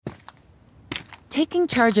Taking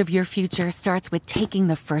charge of your future starts with taking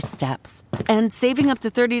the first steps. And saving up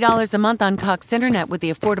to $30 a month on Cox Internet with the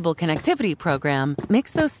Affordable Connectivity Program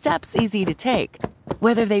makes those steps easy to take.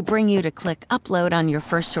 Whether they bring you to click upload on your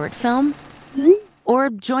first short film or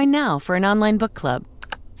join now for an online book club.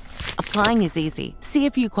 Applying is easy. See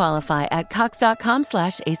if you qualify at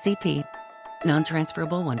cox.com/ACP.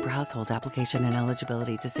 Non-transferable one per household application and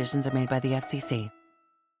eligibility decisions are made by the FCC.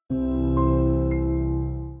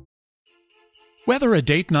 Whether a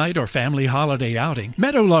date night or family holiday outing,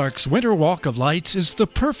 Meadowlark's Winter Walk of Lights is the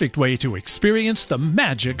perfect way to experience the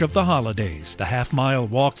magic of the holidays. The half-mile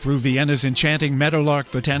walk through Vienna's enchanting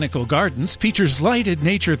Meadowlark Botanical Gardens features lighted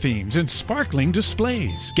nature themes and sparkling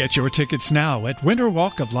displays. Get your tickets now at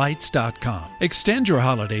winterwalkoflights.com. Extend your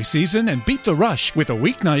holiday season and beat the rush with a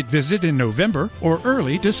weeknight visit in November or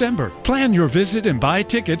early December. Plan your visit and buy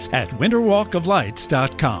tickets at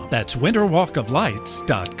winterwalkoflights.com. That's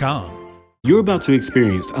winterwalkoflights.com. You're about to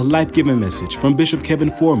experience a life-giving message from Bishop Kevin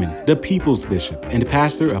Foreman, the People's Bishop and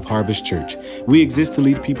pastor of Harvest Church. We exist to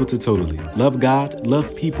lead people to totally love God,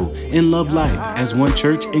 love people, and love life as one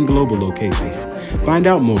church in global locations. Find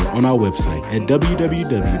out more on our website at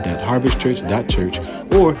www.harvestchurch.church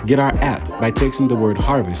or get our app by texting the word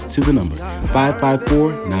HARVEST to the number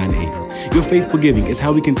 55498. Your faithful giving is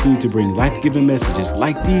how we continue to bring life-giving messages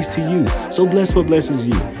like these to you. So bless what blesses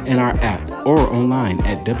you in our app or online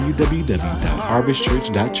at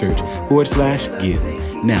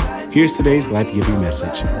www.harvestchurch.church/give. Now, here's today's life-giving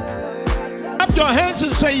message. Clap your hands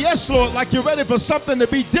and say, yes, Lord, like you're ready for something to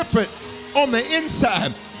be different on the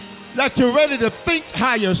inside. Like you're ready to think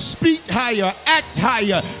higher, speak higher, act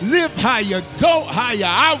higher, live higher, go higher.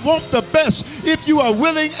 I want the best. If you are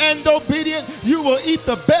willing and obedient, you will eat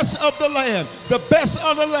the best of the land, the best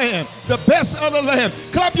of the land, the best of the land.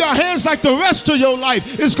 Clap your hands like the rest of your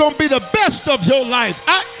life is going to be the best of your life.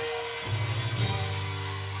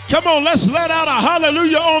 Come on, let's let out a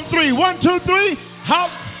hallelujah on 3. 1, 2, 3. Come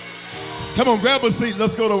on, grab a seat.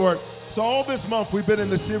 Let's go to work. So all this month we've been in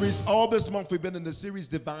the series,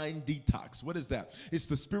 Divine Detox. What is that? It's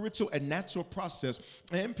the spiritual and natural process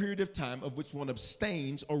and period of time of which one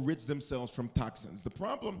abstains or rids themselves from toxins. The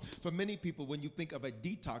problem for many people, when you think of a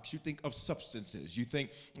detox, you think of substances. You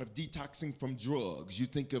think of detoxing from drugs. You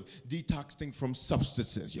think of detoxing from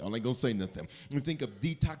substances. Y'all ain't gonna say nothing. You think of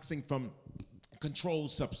detoxing from controlled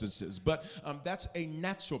substances, but that's a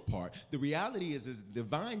natural part. The reality is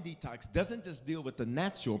divine detox doesn't just deal with the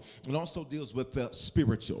natural, it also deals with the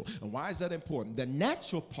spiritual. And why is that important? The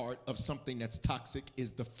natural part of something that's toxic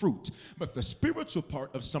is the fruit, but the spiritual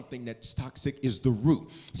part of something that's toxic is the root.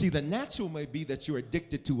 See, the natural may be that you're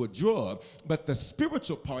addicted to a drug, but the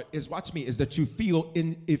spiritual part is, watch me, is that you feel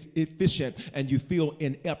inefficient and you feel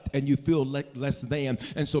inept and you feel less than.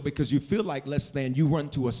 And so because you feel like less than, you run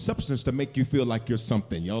to a substance to make you feel like you're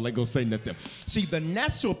something. Y'all ain't gonna say nothing. See, the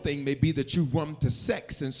natural thing may be that you run to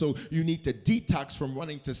sex, and so you need to detox from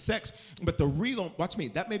running to sex. But the real, watch me,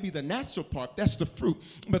 that may be the natural part. That's the fruit.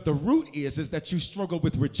 But the root is that you struggle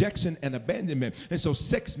with rejection and abandonment. And so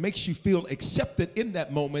sex makes you feel accepted in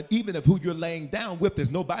that moment, even if who you're laying down with, there's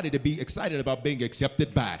nobody to be excited about being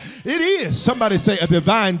accepted by. It is, somebody say, a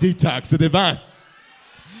divine detox, a divine.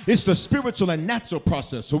 It's the spiritual and natural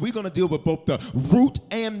process. So we're going to deal with both the root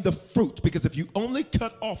and the fruit, because if you only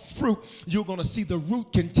cut off fruit, you're going to see the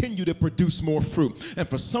root continue to produce more fruit. And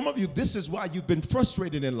for some of you, this is why you've been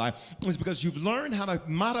frustrated in life, is because you've learned how to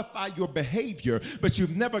modify your behavior, but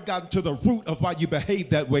you've never gotten to the root of why you behave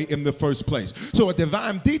that way in the first place. So a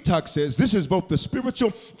divine detox says this is both the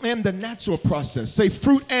spiritual and the natural process. Say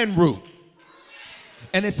fruit and root.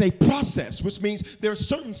 And it's a process, which means there are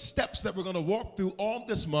certain steps that we're going to walk through all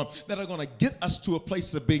this month that are going to get us to a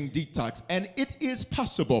place of being detoxed. And it is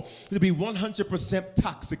possible to be 100%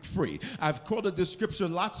 toxic free. I've quoted this scripture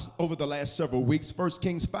lots over the last several weeks. 1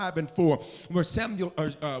 Kings 5:4, where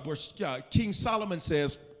King Solomon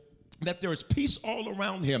says that there is peace all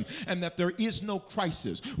around him and that there is no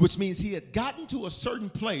crisis, which means he had gotten to a certain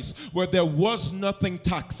place where there was nothing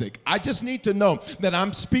toxic. I just need to know that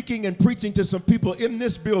I'm speaking and preaching to some people in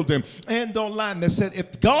this building and online that said,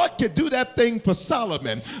 if God could do that thing for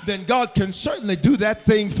Solomon, then God can certainly do that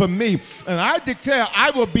thing for me. And I declare I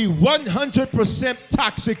will be 100%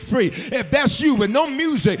 toxic free. If that's you with no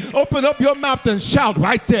music, open up your mouth and shout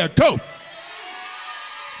right there. Go.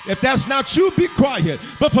 If that's not you, be quiet.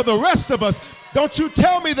 But for the rest of us, don't you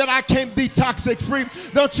tell me that I can't be toxic free.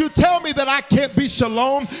 Don't you tell me that I can't be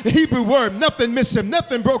shalom. Hebrew word, nothing missing,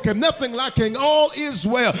 nothing broken, nothing lacking, all is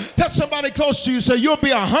well. Touch somebody close to you, say you'll be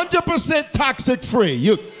 100% toxic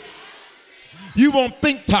free. You won't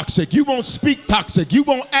think toxic. You won't speak toxic. You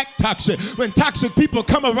won't act toxic. When toxic people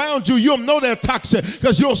come around you, you'll know they're toxic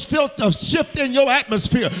because you'll feel a shift in your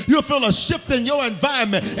atmosphere. You'll feel a shift in your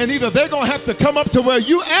environment. And either they're going to have to come up to where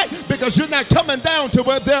you at because you're not coming down to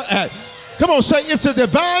where they're at. Come on, say it's a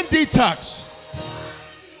divine detox.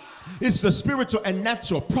 It's the spiritual and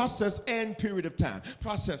natural process and period of time.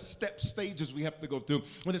 Process, steps, stages we have to go through.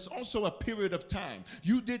 And it's also a period of time.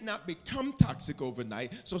 You did not become toxic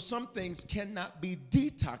overnight, so some things cannot be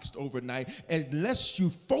detoxed overnight unless you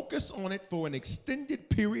focus on it for an extended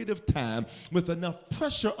period of time with enough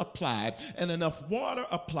pressure applied and enough water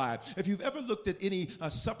applied. If you've ever looked at any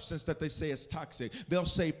substance that they say is toxic, they'll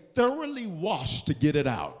say thoroughly wash to get it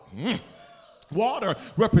out. Water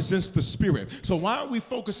represents the spirit. So why are we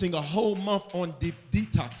focusing a whole month on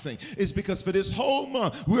detoxing? It's because for this whole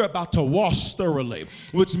month, we're about to wash thoroughly,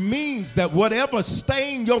 which means that whatever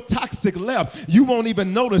stain your toxic left, you won't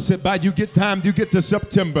even notice it by you get to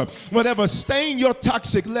September. Whatever stain your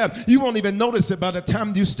toxic left, you won't even notice it by the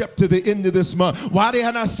time you step to the end of this month. Why did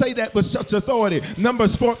I say that with such authority?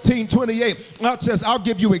 Numbers 14:28, God says, I'll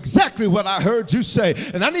give you exactly what I heard you say.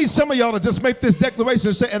 And I need some of y'all to just make this declaration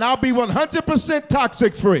and say, and I'll be 100%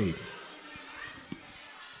 toxic free.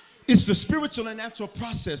 It's the spiritual and natural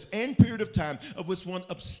process and period of time of which one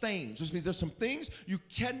abstains, which means there's some things you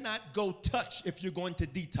cannot go touch if you're going to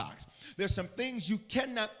detox. There's some things you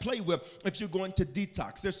cannot play with if you're going to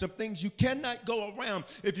detox. There's some things you cannot go around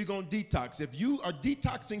if you're going to detox. If you are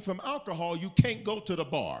detoxing from alcohol, you can't go to the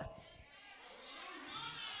bar.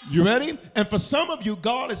 You ready? And for some of you,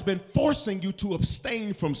 God has been forcing you to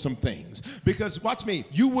abstain from some things because, watch me,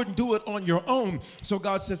 you wouldn't do it on your own. So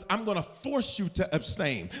God says, I'm going to force you to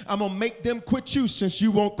abstain. I'm going to make them quit you since you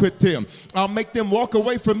won't quit them. I'll make them walk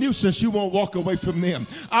away from you since you won't walk away from them.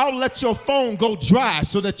 I'll let your phone go dry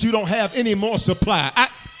so that you don't have any more supply.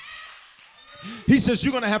 He says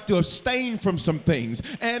you're going to have to abstain from some things,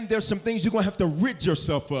 and there's some things you're going to have to rid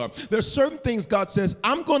yourself of. There's certain things God says,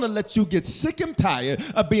 I'm going to let you get sick and tired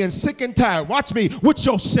of being sick and tired. Watch me, with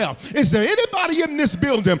yourself. Is there anybody in this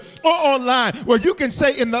building or online where you can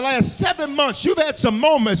say in the last 7 months you've had some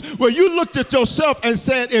moments where you looked at yourself and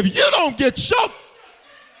said, if you don't get choked,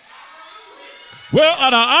 where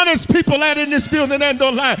are the honest people at in this building and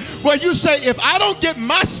online? Where you say, if I don't get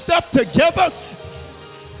my stuff together,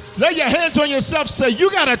 lay your hands on yourself, say,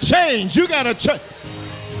 you got to change. You got to change.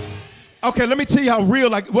 Okay, let me tell you how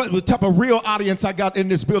real, what type of real audience I got in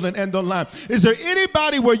this building and online. Is there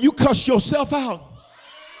anybody where you cuss yourself out?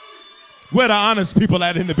 Where the honest people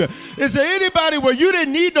at in the building? Is there anybody where you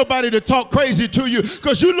didn't need nobody to talk crazy to you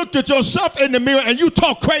because you looked at yourself in the mirror and you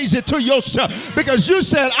talk crazy to yourself because you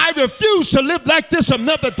said, I refuse to live like this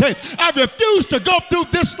another day. I refuse to go through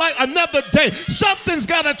this like another day. Something's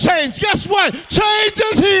got to change. Guess what? Change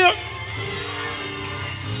is here.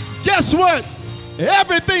 Guess what?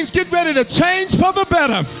 Everything's getting ready to change for the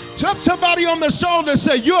better. Touch somebody on the shoulder and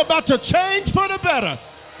say, you're about to change for the better.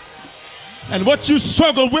 And what you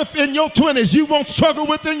struggle with in your 20s, you won't struggle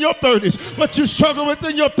with in your 30s. What you struggle with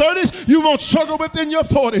in your 30s, you won't struggle with in your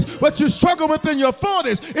 40s. What you struggle with in your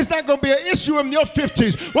 40s, it's not going to be an issue in your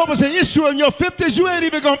 50s. What was an issue in your 50s, you ain't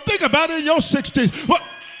even going to think about it in your 60s. What?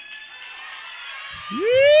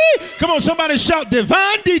 Come on, somebody shout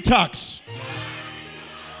divine detox.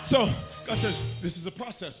 So God says, this is a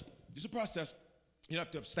process. It's a process. You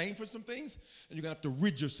have to abstain from some things, and you're going to have to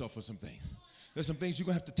rid yourself of some things. There's some things you're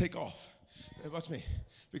going to have to take off. Watch me,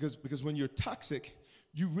 because when you're toxic,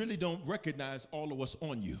 you really don't recognize all of what's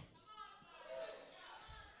on you.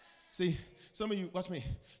 See, some of you, watch me,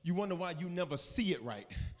 you wonder why you never see it right.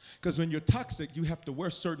 Because when you're toxic, you have to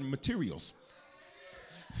wear certain materials.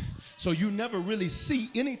 So you never really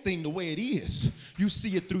see anything the way it is. You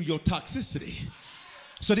see it through your toxicity.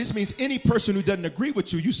 So this means any person who doesn't agree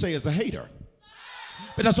with you, you say is a hater.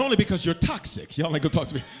 But that's only because you're toxic. Y'all ain't gonna talk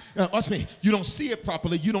to me. Watch me. You don't see it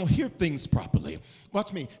properly. You don't hear things properly.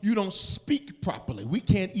 Watch me. You don't speak properly. We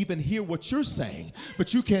can't even hear what you're saying,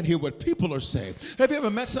 but you can't hear what people are saying. Have you ever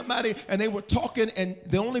met somebody and they were talking and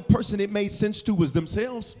the only person it made sense to was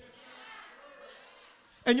themselves?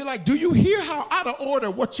 And you're like, do you hear how out of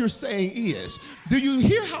order what you're saying is? Do you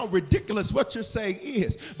hear how ridiculous what you're saying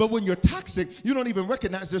is? But when you're toxic, you don't even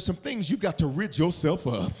recognize there's some things you've got to rid yourself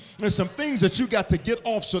of. There's some things that you got to get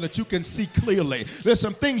off so that you can see clearly. There's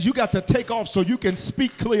some things you got to take off so you can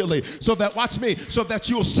speak clearly. So that, watch me, so that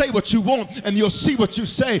you'll say what you want and you'll see what you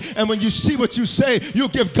say. And when you see what you say, you'll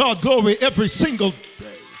give God glory every single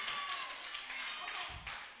day.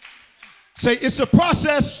 Say, it's a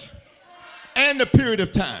process and a period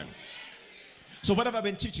of time. So what have I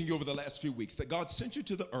been teaching you over the last few weeks? That God sent you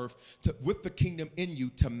to the earth with the kingdom in you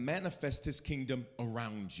to manifest his kingdom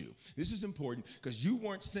around you. This is important because you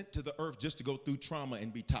weren't sent to the earth just to go through trauma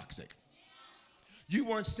and be toxic. You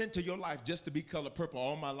weren't sent to your life just to be color purple.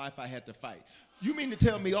 All my life I had to fight. You mean to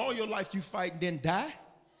tell me all your life you fight and then die?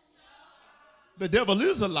 The devil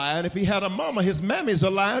is a liar, and if he had a mama, his mammy's a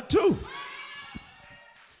liar too.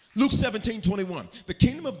 Luke 17:21. The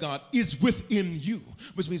kingdom of God is within you,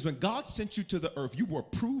 which means when God sent you to the earth, you were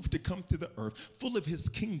approved to come to the earth full of his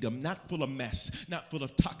kingdom, not full of mess, not full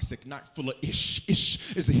of toxic, not full of ish.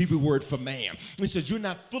 Ish is the Hebrew word for man. He says, you're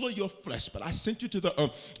not full of your flesh, but I sent you to the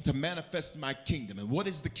earth to manifest my kingdom. And what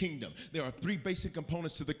is the kingdom? There are three basic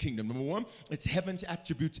components to the kingdom. Number one, it's heaven's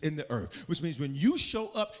attributes in the earth, which means when you show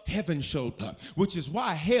up, heaven showed up, which is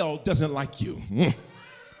why hell doesn't like you.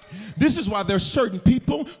 This is why there's certain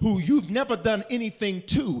people who you've never done anything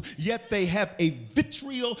to, yet they have a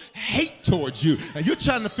vitriol hate towards you. And you're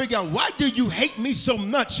trying to figure out, why do you hate me so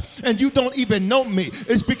much and you don't even know me?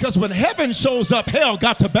 It's because when heaven shows up, hell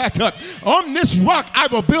got to back up. On this rock I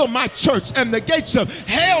will build my church, and the gates of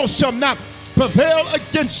hell shall not prevail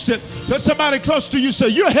against it. Tell somebody close to you, say,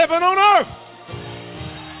 you're heaven on earth.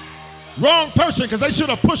 Wrong person, because they should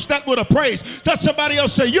have pushed that with a praise. Tell somebody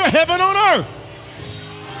else, say, you're heaven on earth.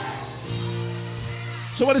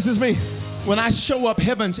 So what does this mean? When I show up,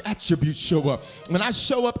 heaven's attributes show up. When I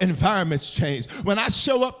show up, environments change. When I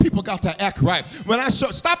show up, people got to act right.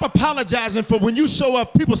 Stop apologizing for when you show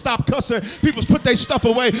up, people stop cussing, people put their stuff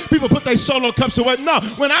away, people put their solo cups away. No,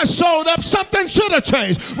 when I showed up, something should have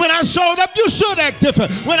changed. When I showed up, you should act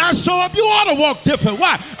different. When I show up, you ought to walk different.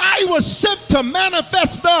 Why? I was sent to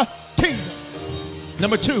manifest the kingdom.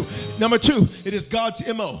 Number two, it is God's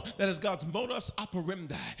MO. That is God's modus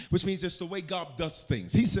operandi, which means it's the way God does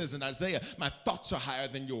things. He says in Isaiah, my thoughts are higher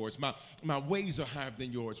than yours. My ways are higher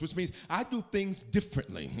than yours, which means I do things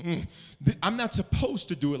differently. I'm not supposed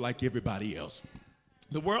to do it like everybody else.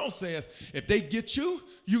 The world says, if they get you,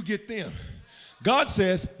 you get them. God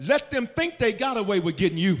says, let them think they got away with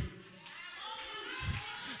getting you.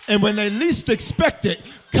 And when they least expect it,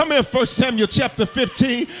 come in 1 Samuel chapter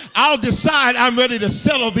 15, I'll decide I'm ready to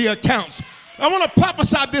settle the accounts. I want to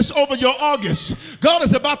prophesy this over your August. God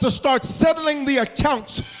is about to start settling the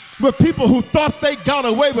accounts with people who thought they got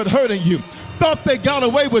away with hurting you, thought they got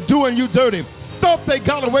away with doing you dirty, thought they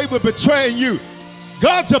got away with betraying you.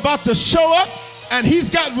 God's about to show up, and he's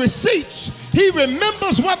got receipts. He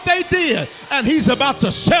remembers what they did, and he's about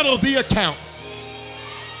to settle the account.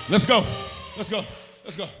 Let's go.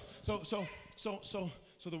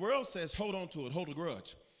 So the world says, hold on to it, hold a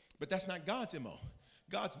grudge. But that's not God's MO.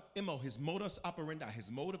 God's MO, his modus operandi,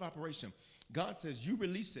 his mode of operation. God says, you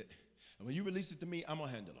release it. And when you release it to me, I'm going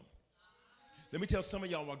to handle them. Let me tell some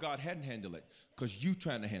of y'all why God hadn't handled it. Because you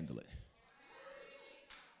trying to handle it.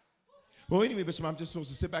 Well, anyway, Bishop, I'm just supposed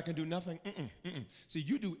to sit back and do nothing? See,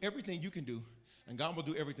 you do everything you can do, and God will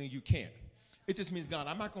do everything you can't. It just means, God,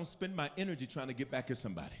 I'm not going to spend my energy trying to get back at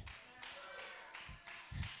somebody.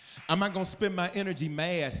 I'm not going to spend my energy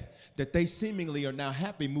mad that they seemingly are now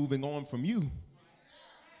happy moving on from you.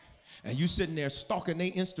 And you sitting there stalking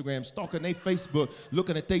their Instagram, stalking their Facebook,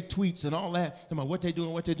 looking at their tweets and all that. Talking about what they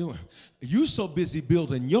doing. You so busy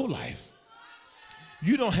building your life.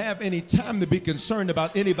 You don't have any time to be concerned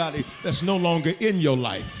about anybody that's no longer in your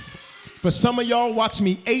life. For some of y'all, watch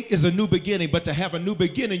me, 8 is a new beginning, but to have a new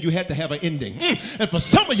beginning, you had to have an ending. And for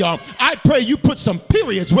some of y'all, I pray you put some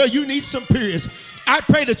periods where you need some periods. I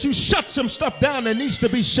pray that you shut some stuff down that needs to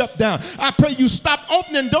be shut down. I pray you stop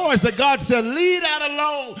opening doors that God said, leave that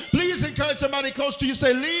alone. Please encourage somebody close to you,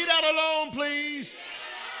 say, leave that alone, please.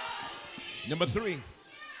 Number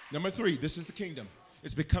three, this is the kingdom.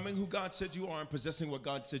 It's becoming who God said you are and possessing what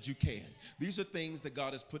God said you can. These are things that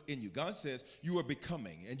God has put in you. God says you are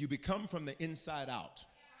becoming, and you become from the inside out,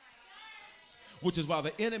 which is why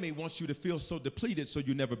the enemy wants you to feel so depleted so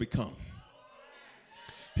you never become.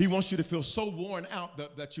 He wants you to feel so worn out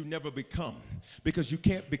that you never become, because you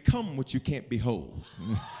can't become what you can't behold.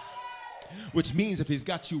 Which means if he's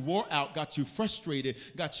got you wore out, got you frustrated,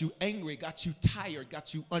 got you angry, got you tired,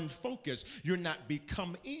 got you unfocused, you're not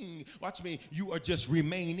becoming, watch me, you are just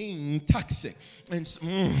remaining toxic. And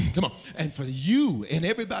come on. And for you and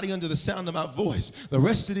everybody under the sound of my voice, the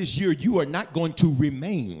rest of this year, you are not going to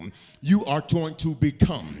remain. You are going to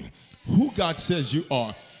become who God says you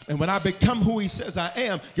are. And when I become who he says I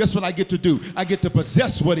am, guess what I get to do? I get to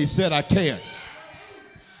possess what he said I can.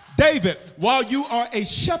 David, while you are a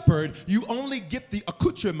shepherd, you only get the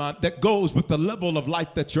accoutrement that goes with the level of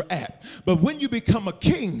life that you're at. But when you become a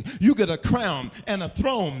king, you get a crown and a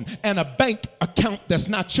throne and a bank account that's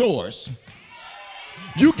not yours.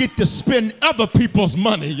 you get to spend other people's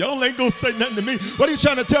money. Y'all ain't gonna say nothing to me. What are you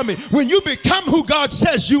trying to tell me? When you become who God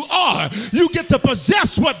says you are, you get to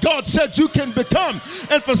possess what God said you can become.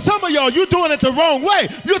 And for some of y'all, you're doing it the wrong way.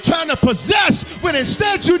 You're trying to possess when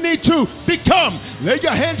instead you need to become. Lay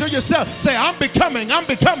your hands on yourself. Say, I'm becoming, I'm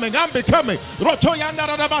becoming, I'm becoming.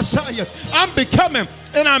 I'm becoming.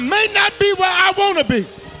 And I may not be where I want to be,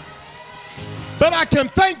 but I can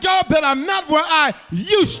thank God that I'm not where I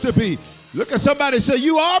used to be. Look at somebody and say,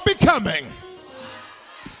 you are becoming.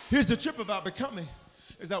 Here's the trip about becoming,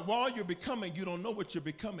 is that while you're becoming, you don't know what you're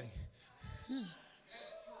becoming.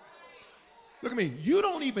 Look at me. You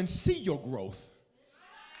don't even see your growth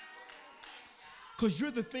because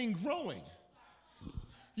you're the thing growing.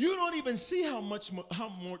 You don't even see how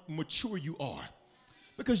more mature you are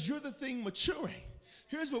because you're the thing maturing.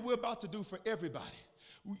 Here's what we're about to do for everybody.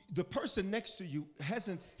 The person next to you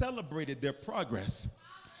hasn't celebrated their progress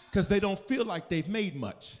because they don't feel like they've made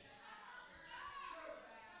much.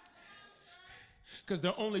 Because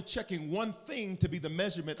they're only checking one thing to be the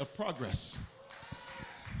measurement of progress.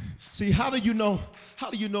 See, how do you know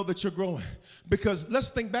that you're growing? Because let's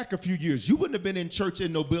think back a few years. You wouldn't have been in church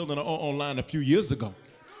in no building or online a few years ago.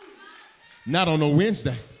 Not on a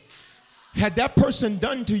Wednesday. Had that person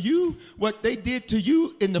done to you what they did to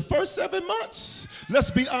you in the first 7 months? Let's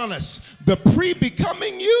be honest. The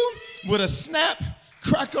pre-becoming you would have snapped,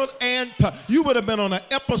 crackled, and you would have been on an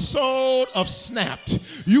episode of Snapped.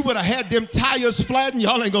 You would have had them tires flattened.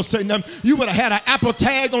 Y'all ain't gonna say nothing. You would have had an Apple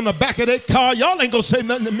tag on the back of that car. Y'all ain't gonna say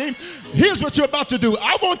nothing to me. Here's what you're about to do.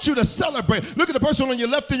 I want you to celebrate. Look at the person on your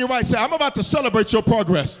left and your right. Say, I'm about to celebrate your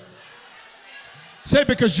progress. Say,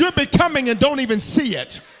 because you're becoming and don't even see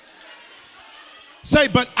it. Say,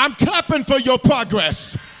 but I'm clapping for your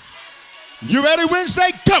progress. You ready,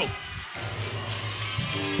 Wednesday? Go.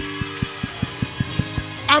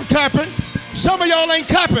 I'm clapping. Some of y'all ain't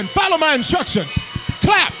clapping. Follow my instructions.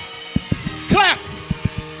 Clap, clap,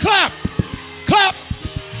 clap, clap,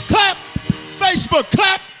 clap. Facebook,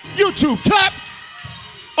 clap. YouTube, clap.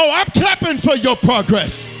 Oh, I'm clapping for your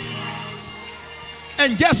progress.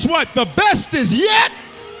 And guess what? The best is yet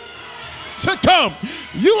to come.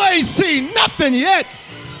 You ain't seen nothing yet.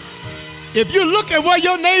 If you look at where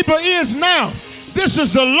your neighbor is now, this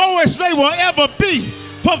is the lowest they will ever be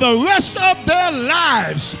for the rest of their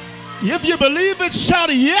lives. If you believe it, shout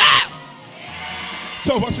it, yeah.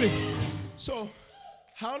 So watch me. So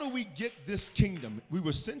how do we get this kingdom? We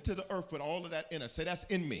were sent to the earth with all of that in us. Say, that's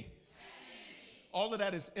in me. All of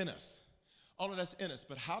that is in us. All of that's in us.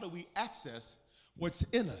 But how do we access what's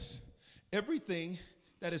in us? Everything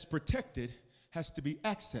that is protected has to be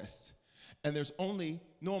accessed. And there's only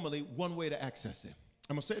normally one way to access it.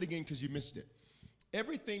 I'm going to say it again because you missed it.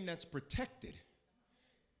 Everything that's protected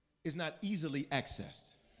is not easily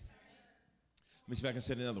accessed. Let me see if I can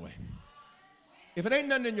say it another way. If it ain't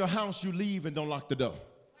nothing in your house, you leave and don't lock the door.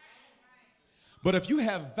 But if you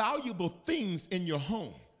have valuable things in your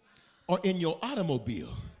home or in your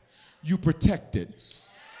automobile, you protect it.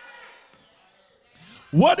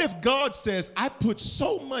 What if God says, I put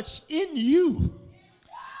so much in you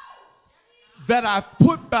that I've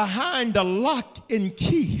put behind a lock and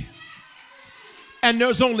key, and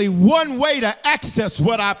there's only one way to access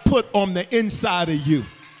what I put on the inside of you?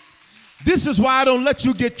 This is why I don't let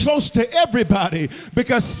you get close to everybody,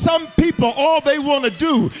 because some people, all they want to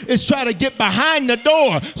do is try to get behind the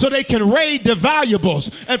door so they can raid the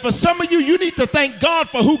valuables. And for some of you, you need to thank God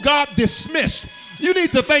for who God dismissed. You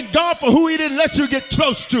need to thank God for who he didn't let you get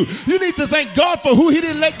close to. You need to thank God for who he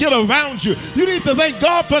didn't let get around you. You need to thank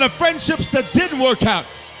God for the friendships that didn't work out.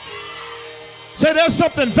 Say, there's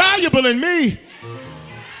something valuable in me.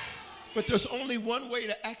 But there's only one way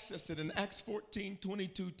to access it, and Acts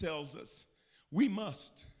 14:22 tells us we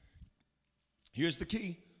must. Here's the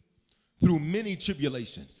key. Through many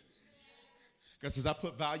tribulations. God says, I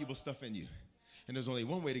put valuable stuff in you, and there's only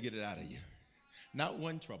one way to get it out of you. Not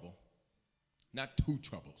one trouble, not two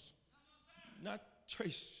troubles, not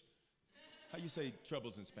trace. How you say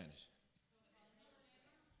troubles in Spanish?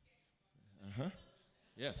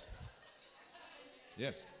 Yes.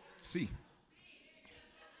 Yes. See.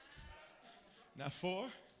 Not 4,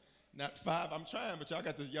 not 5. I'm trying, but y'all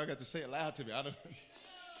got to say it loud to me. I don't.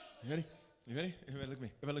 You ready? You ready? Everybody look at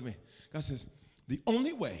me. Everybody look at me. God says, the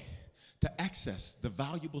only way to access the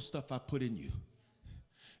valuable stuff I put in you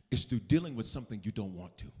is through dealing with something you don't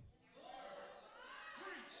want to.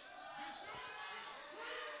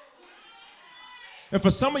 And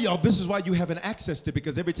for some of y'all, this is why you haven't accessed it,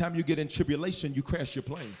 because every time you get in tribulation, you crash your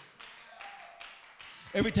plane.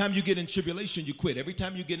 Every time you get in tribulation, you quit. Every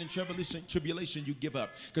time you get in tribulation, you give up.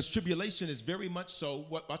 Because tribulation is very much so,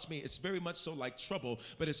 watch me, it's very much so like trouble,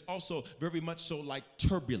 but it's also very much so like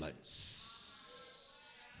turbulence.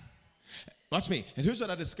 Watch me. And here's what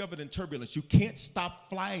I discovered in turbulence. You can't stop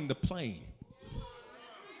flying the plane.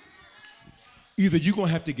 Either you're going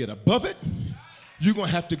to have to get above it, you're going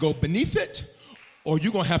to have to go beneath it, or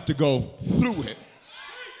you're going to have to go through it.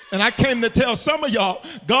 And I came to tell some of y'all,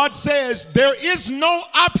 God says there is no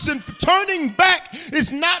option. For turning back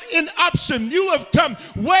is not an option. You have come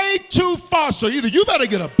way too far. So either you better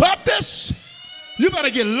get above this, you better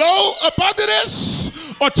get low up under this,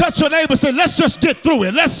 or touch your neighbor and say, let's just get through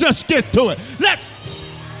it. Let's just get through it.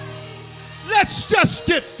 Let's just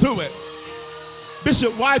get through it.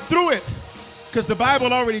 Bishop, why through it? Because the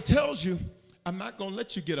Bible already tells you, I'm not going to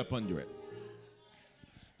let you get up under it.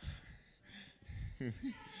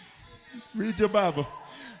 Read your Bible.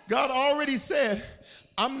 God already said,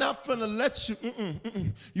 I'm not finna let you,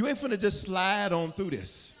 you ain't finna just slide on through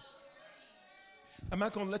this. I'm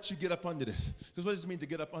not gonna let you get up under this. Because what does it mean to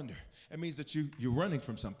get up under? It means that you're running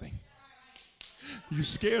from something. You're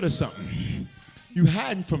scared of something. You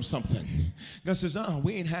hiding from something. God says,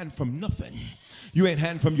 we ain't hiding from nothing. You ain't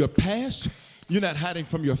hiding from your past. You're not hiding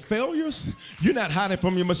from your failures. You're not hiding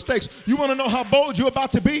from your mistakes. You want to know how bold you're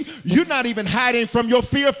about to be? You're not even hiding from your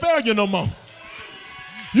fear of failure no more.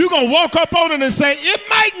 You're going to walk up on it and say, it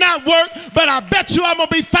might not work, but I bet you I'm going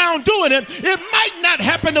to be found doing it. It might not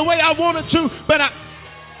happen the way I wanted to, but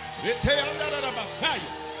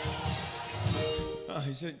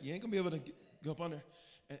he said, you ain't going to be able to go up under.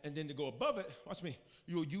 And then to go above it, watch me,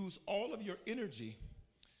 you'll use all of your energy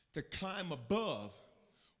to climb above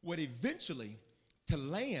what eventually, to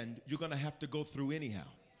land, you're going to have to go through anyhow.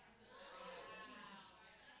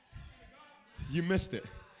 You missed it.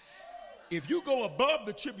 If you go above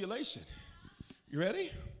the tribulation, you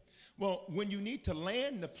ready? Well, when you need to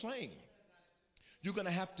land the plane, you're going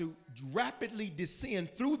to have to rapidly descend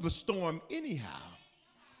through the storm anyhow.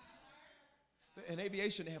 In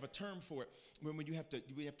aviation, they have a term for it when you have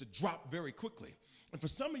to drop very quickly. And for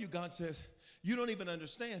some of you, God says, you don't even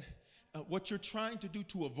understand what you're trying to do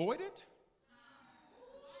to avoid it.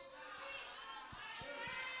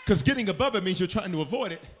 Because getting above it means you're trying to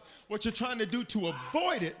avoid it. What you're trying to do to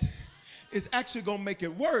avoid it is actually going to make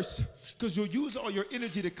it worse, because you'll use all your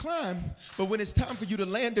energy to climb, but when it's time for you to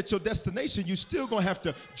land at your destination, you're still going to have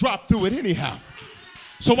to drop through it anyhow.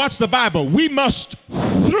 So watch the Bible. We must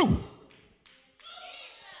through.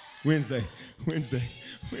 Wednesday.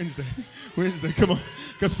 Come on.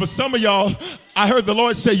 Because for some of y'all, I heard the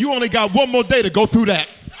Lord say, you only got one more day to go through that.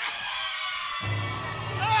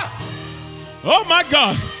 Oh, my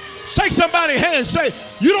God. Shake somebody's hand and say,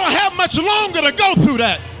 you don't have much longer to go through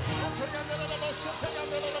that.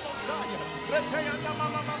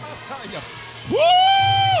 Woo!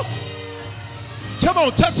 Come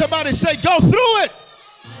on, touch somebody and say, go through it.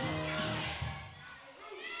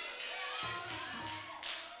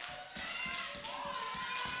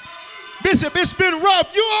 Bishop, it's been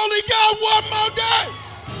rough. You only got one more day.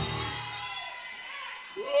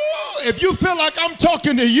 Ooh, if you feel like I'm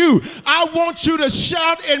talking to you, I want you to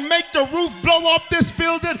shout and make the roof blow off this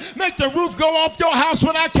building. Make the roof go off your house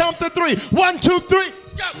when I count to 3. 1, 2, 3,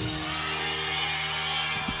 go.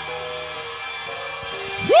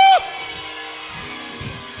 Woo!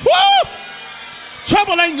 Woo!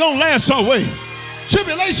 Trouble ain't gonna last always.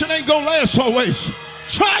 Tribulation ain't gonna last always.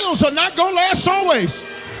 Trials are not gonna last always.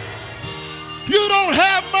 You don't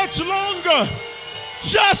have much longer.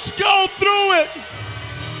 Just go through it.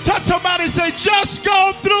 Touch somebody and say, just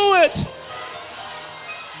go through it.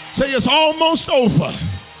 Say it's almost over.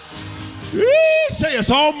 Say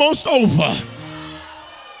it's almost over.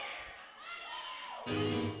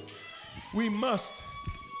 We must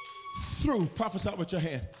through. Prophesy with your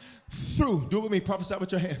hand. Through. Do it with me. Prophesy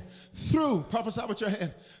with your hand. Through. Prophesy with your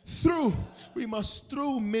hand. Through. We must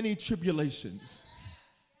through many tribulations.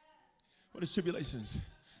 What is tribulations?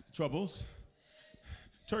 Troubles,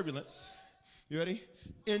 turbulence. You ready?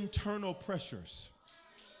 Internal pressures.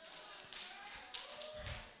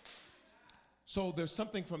 So there's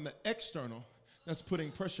something from the external that's putting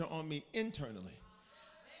pressure on me internally.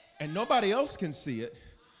 And nobody else can see it,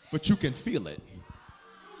 but you can feel it.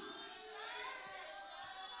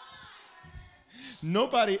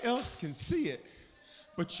 Nobody else can see it,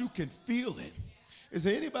 but you can feel it. Is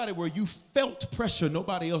there anybody where you felt pressure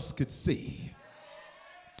nobody else could see?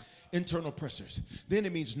 Internal pressures. Then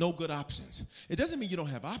it means no good options. It doesn't mean you don't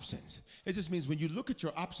have options. It just means when you look at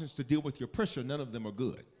your options to deal with your pressure, none of them are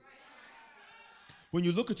good. When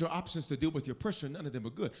you look at your options to deal with your pressure, none of them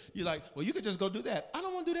are good. You're like, well, you could just go do that. I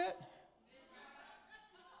don't want to do that.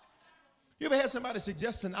 You ever had somebody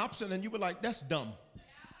suggest an option and you were like, that's dumb?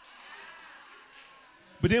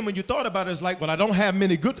 But then when you thought about it, it's like, well, I don't have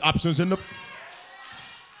many good options in the...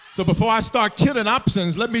 So before I start killing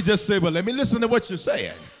options, let me just say, well, let me listen to what you're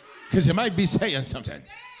saying, because you might be saying something.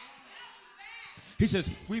 He says,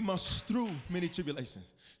 we must through many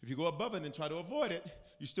tribulations. If you go above it and try to avoid it,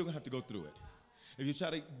 you're still going to have to go through it. If you try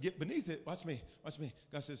to get beneath it, watch me.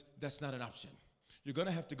 God says, that's not an option. You're going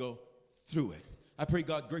to have to go through it. I pray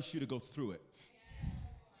God grace you to go through it.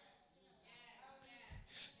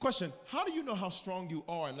 Question, how do you know how strong you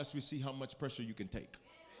are unless we see how much pressure you can take?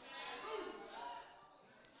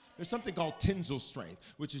 There's something called tensile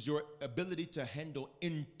strength, which is your ability to handle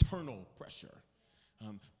internal pressure.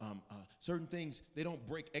 Certain things, they don't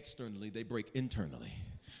break externally, they break internally.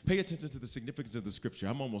 Pay attention to the significance of the scripture.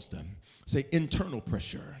 I'm almost done. Say internal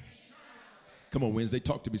pressure. Come on, Wednesday,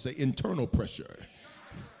 talk to me. Say internal pressure.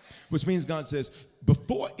 Which means God says,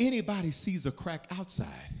 before anybody sees a crack outside,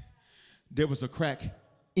 there was a crack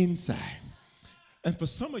inside. And for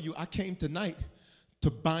some of you, I came tonight to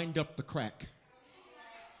bind up the crack.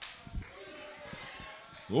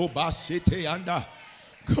 Oh, basete anda.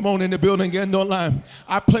 Come on in the building again, don't lie.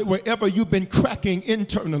 I pray wherever you've been cracking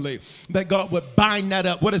internally, that God would bind that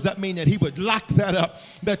up. What does that mean? That he would lock that up,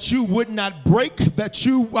 that you would not break, that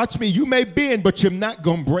you, watch me, you may bend, but you're not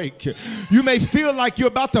going to break. You may feel like you're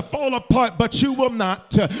about to fall apart, but you will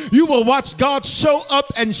not. You will watch God show up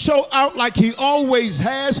and show out like he always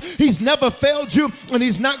has. He's never failed you, and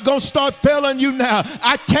he's not going to start failing you now.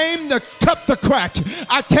 I came to cut the crack.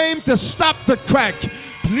 I came to stop the crack.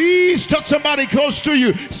 Please touch somebody close to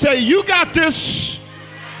you. Say, you got this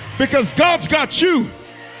because God's got you.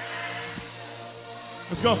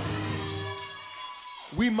 Let's go.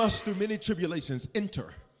 We must, through many tribulations, enter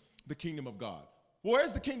the kingdom of God.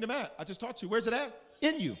 Where's the kingdom at? I just taught you. Where's it at?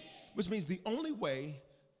 In you. Which means the only way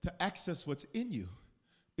to access what's in you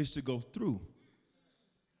is to go through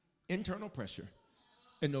internal pressure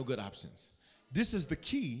and no good options. This is the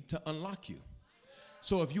key to unlock you.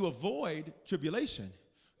 So if you avoid tribulation,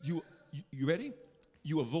 you ready?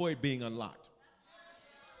 You avoid being unlocked.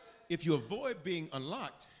 If you avoid being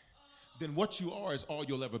unlocked, then what you are is all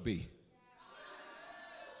you'll ever be.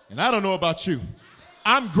 And I don't know about you.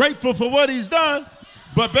 I'm grateful for what he's done,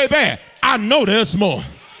 but baby, I know there's more.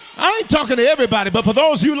 I ain't talking to everybody, but for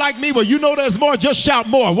those of you like me, well, you know there's more, just shout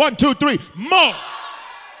more. 1, 2, 3, more.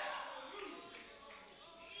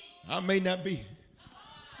 I may not be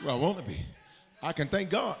where I want to be. I can thank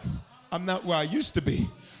God I'm not where I used to be,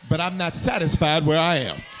 but I'm not satisfied where I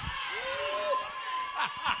am.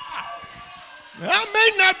 I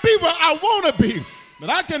may not be where I want to be, but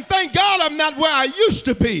I can thank God I'm not where I used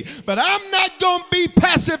to be, but I'm not going to be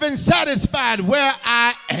passive and satisfied where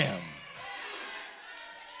I am.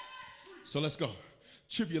 So let's go.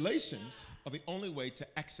 Tribulations are the only way to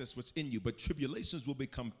access what's in you, but tribulations will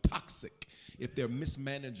become toxic if they're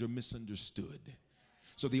mismanaged or misunderstood.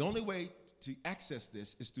 So the only way to access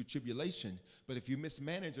this is through tribulation, but if you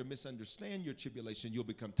mismanage or misunderstand your tribulation, you'll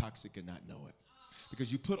become toxic and not know it.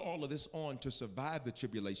 Because you put all of this on to survive the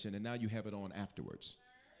tribulation, and now you have it on afterwards.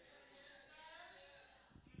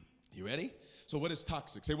 You ready? So what is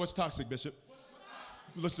toxic? Say, what's toxic, Bishop?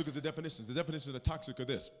 Let's look at the definitions. The definitions of toxic are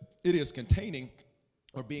this. It is containing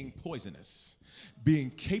or being poisonous, being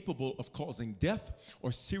capable of causing death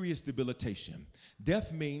or serious debilitation.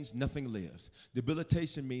 Death means nothing lives.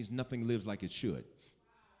 Debilitation means nothing lives like it should.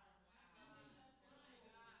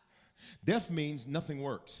 Death means nothing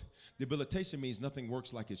works. Debilitation means nothing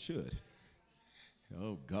works like it should.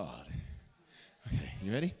 Oh, God. Okay,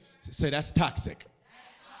 you ready? Say that's toxic.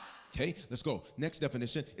 Okay, let's go. Next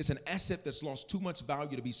definition. It's an asset that's lost too much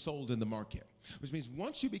value to be sold in the market. Which means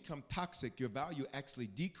once you become toxic, your value actually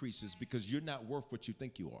decreases because you're not worth what you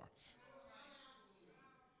think you are.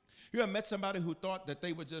 You ever met somebody who thought that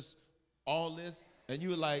they were just all this, and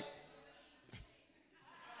you were like,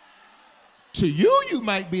 to you, you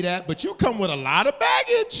might be that, but you come with a lot of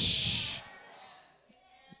baggage.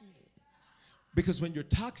 Because when you're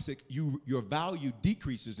toxic, your value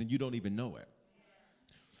decreases and you don't even know it.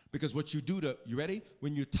 Because what you do you ready?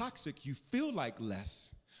 When you're toxic, you feel like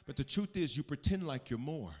less, but the truth is you pretend like you're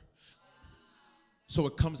more. So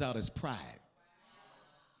it comes out as pride.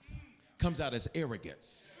 Comes out as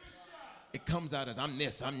arrogance. It comes out as I'm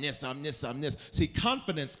this. See,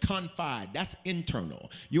 confidence, confide, that's internal.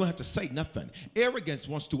 You don't have to say nothing. Arrogance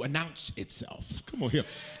wants to announce itself. Come on here.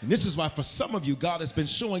 And this is why for some of you, God has been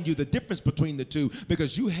showing you the difference between the two,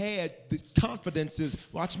 because you had the confidences.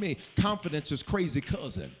 Watch me. Confidence is crazy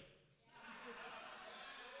cousin.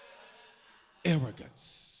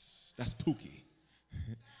 Arrogance. That's Pookie.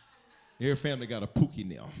 Your family got a Pookie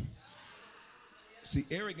now. See,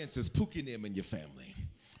 arrogance is pooking them in your family.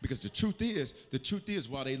 Because the truth is,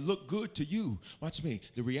 while they look good to you, watch me,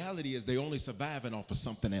 the reality is they're only surviving off of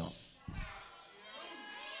something else.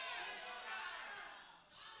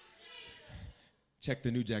 Check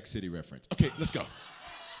the New Jack City reference. Okay, let's go.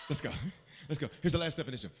 Let's go. Let's go. Here's the last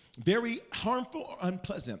definition. Very harmful or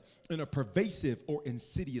unpleasant in a pervasive or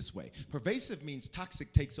insidious way. Pervasive means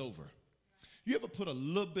toxic takes over. You ever put a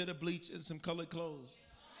little bit of bleach in some colored clothes?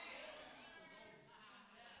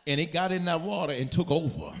 And it got in that water and took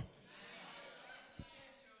over.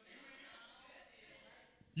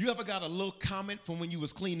 You ever got a little comment from when you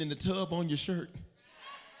was cleaning the tub on your shirt?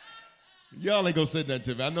 Y'all ain't gonna say that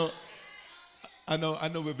to me. I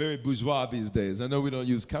know we're very bourgeois these days. I know we don't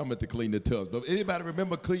use comment to clean the tubs. But anybody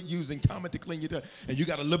remember using comment to clean your tub? And you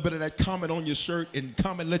got a little bit of that comment on your shirt, and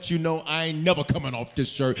comment lets you know I ain't never coming off this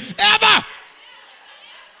shirt. Ever!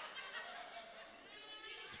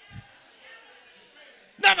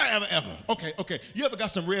 Never, ever, ever. Okay. You ever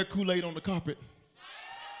got some red Kool-Aid on the carpet?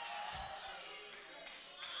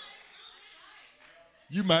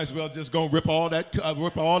 You might as well just go rip all that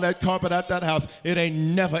carpet out that house. It ain't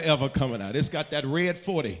never, ever coming out. It's got that red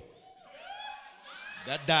 40.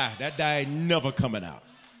 That dye ain't never coming out.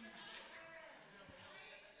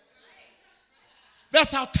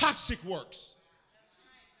 That's how toxic works.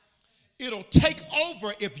 It'll take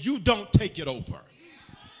over if you don't take it over.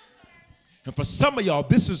 And for some of y'all,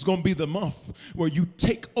 this is going to be the month where you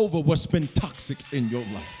take over what's been toxic in your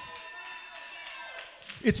life.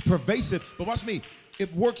 It's pervasive, but watch me.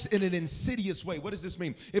 It works in an insidious way. What does this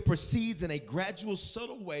mean? It proceeds in a gradual,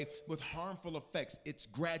 subtle way with harmful effects. It's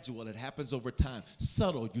gradual. It happens over time.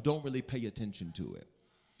 Subtle. You don't really pay attention to it.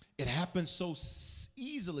 It happens so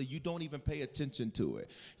easily you don't even pay attention to it.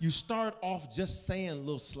 You start off just saying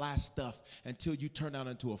little sly stuff until you turn out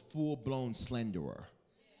into a full-blown slanderer.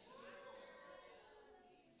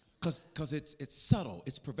 Because it's subtle,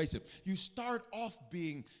 it's pervasive. You start off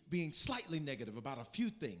being slightly negative about a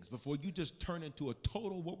few things before you just turn into a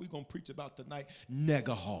total, what we're going to preach about tonight,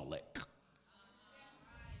 negaholic.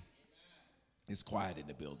 It's quiet in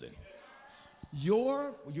the building.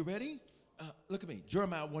 You ready? Look at me,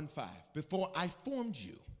 Jeremiah 1:5. Before I formed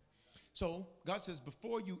you. So God says,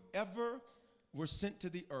 before you ever were sent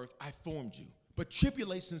to the earth, I formed you. But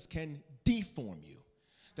tribulations can deform you.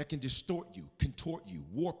 That can distort you, contort you,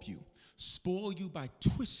 warp you, spoil you by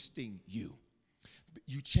twisting you.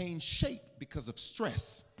 You change shape because of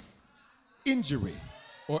stress, injury,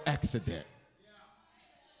 or accident.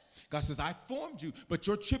 God says, I formed you, but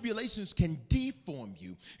your tribulations can deform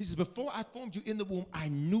you. He says, before I formed you in the womb, I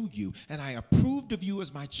knew you, and I approved of you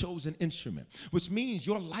as my chosen instrument, which means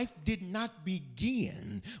your life did not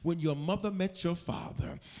begin when your mother met your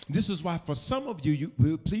father. This is why for some of you,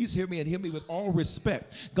 please hear me and hear me with all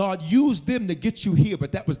respect. God used them to get you here,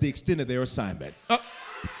 but that was the extent of their assignment.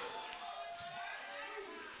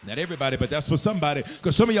 Not everybody, but that's for somebody.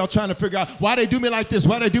 Because some of y'all trying to figure out why they do me like this,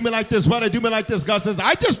 why they do me like this, why they do me like this. God says,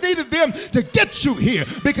 I just needed them to get you here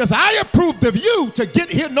because I approved of you to get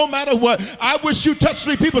here no matter what. I wish you touched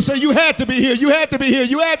 3 people, say you had to be here, you had to be here,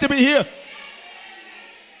 you had to be here.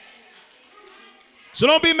 So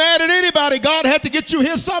don't be mad at anybody. God had to get you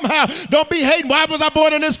here somehow. Don't be hating. Why was I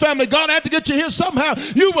born in this family? God had to get you here somehow.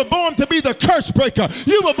 You were born to be the curse breaker.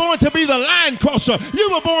 You were born to be the line crosser. You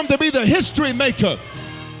were born to be the history maker.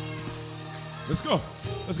 Let's go.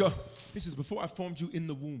 Let's go. He says, before I formed you in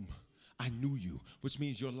the womb, I knew you, which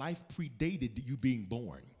means your life predated you being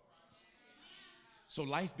born. So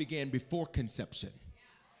life began before conception,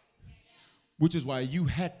 which is why you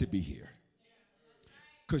had to be here.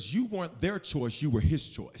 Because you weren't their choice, you were his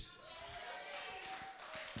choice.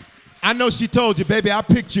 I know she told you, baby, I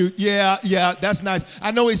picked you. Yeah, that's nice.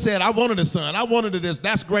 I know he said, I wanted a son. I wanted this.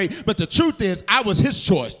 That's great. But the truth is, I was his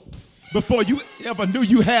choice. Before you ever knew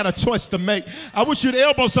you had a choice to make. I wish you'd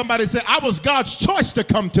elbow somebody and say, I was God's choice to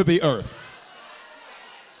come to the earth.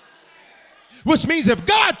 Which means if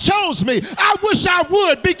God chose me, I wish I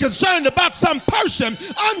would be concerned about some person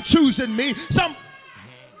unchoosing me.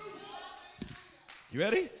 You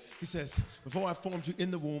ready? He says, before I formed you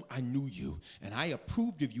in the womb, I knew you, and I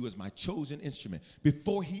approved of you as my chosen instrument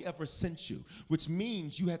before he ever sent you, which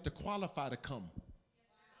means you had to qualify to come.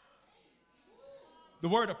 The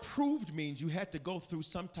word approved means you had to go through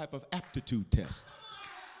some type of aptitude test.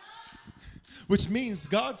 Which means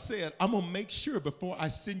God said, I'm going to make sure before I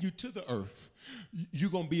send you to the earth, you're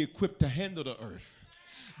going to be equipped to handle the earth.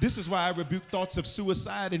 This is why I rebuke thoughts of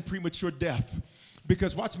suicide and premature death.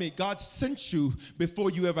 Because watch me, God sent you before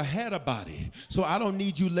you ever had a body. So I don't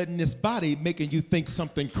need you letting this body making you think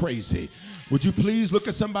something crazy. Would you please look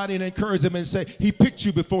at somebody and encourage them and say, he picked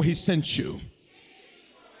you before he sent you.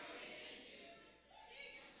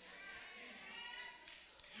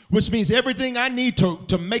 which means everything I need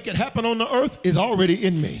to make it happen on the earth is already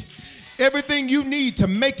in me. Everything you need to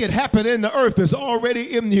make it happen in the earth is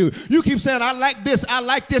already in you. You keep saying, I like this, I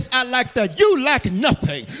like this, I like that. You lack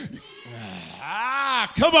nothing.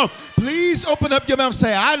 Come on. Please open up your mouth and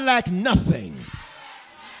say, I lack nothing.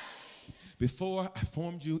 Before I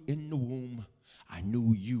formed you in the womb, I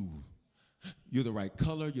knew you. You're the right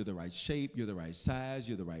color, you're the right shape, you're the right size,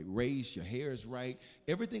 you're the right race, your hair is right.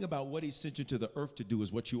 Everything about what he sent you to the earth to do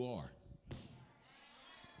is what you are.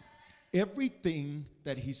 Everything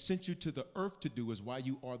that he sent you to the earth to do is why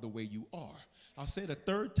you are the way you are. I'll say it a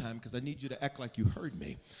third time because I need you to act like you heard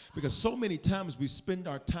me. Because so many times we spend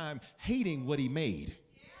our time hating what he made.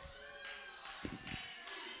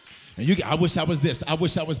 And I wish I was this, I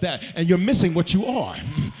wish I was that. And you're missing what you are.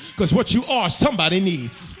 Because what you are, somebody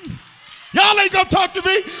needs. Y'all ain't gonna talk to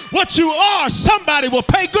me. What you are, somebody will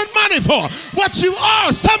pay good money for. What you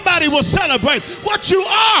are, somebody will celebrate. What you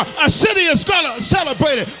are, a city is gonna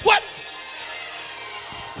celebrate it. What?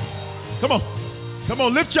 Come on. Come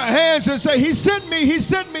on, lift your hands and say, he sent me, he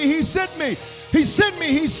sent me, he sent me. He sent me,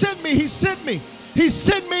 he sent me, he sent me. He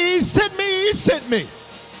sent me, he sent me, he sent me.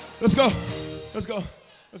 Let's go. Let's go.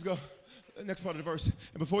 Let's go. Next part of the verse.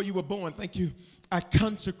 And before you were born, thank you, I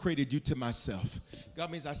consecrated you to myself.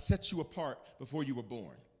 God means I set you apart before you were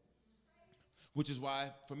born. Which is why,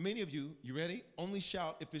 for many of you, you ready? Only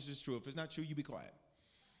shout if this is true. If it's not true, you be quiet.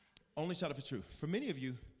 Only shout if it's true. For many of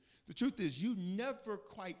you, the truth is you never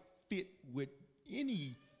quite fit with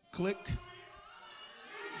any clique,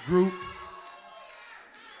 group.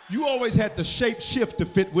 You always had to shape shift to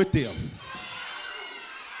fit with them.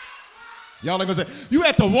 Y'all ain't gonna say, you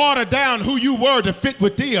had to water down who you were to fit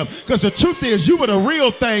with them. Because the truth is, you were the real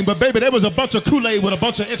thing, but baby, there was a bunch of Kool-Aid with a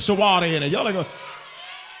bunch of extra water in it. Y'all ain't gonna.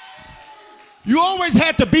 You always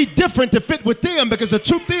had to be different to fit with them because the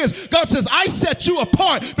truth is, God says, I set you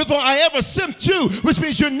apart before I ever sent you, which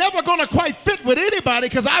means you're never going to quite fit with anybody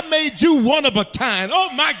because I made you one of a kind.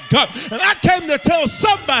 Oh, my God. And I came to tell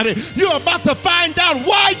somebody you're about to find out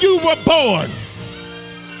why you were born.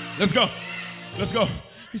 Let's go. Let's go.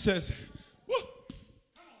 He says, woo.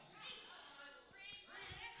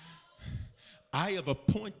 I have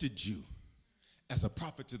appointed you as a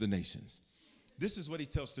prophet to the nations. This is what he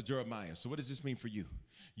tells to Jeremiah. So what does this mean for you?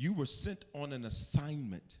 You were sent on an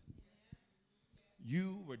assignment.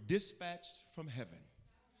 You were dispatched from heaven,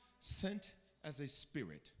 sent as a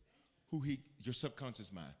spirit, your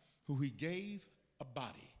subconscious mind, who he gave a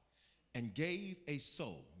body and gave a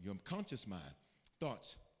soul, your unconscious mind,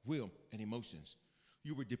 thoughts, will, and emotions.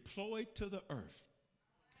 You were deployed to the earth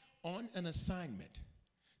on an assignment.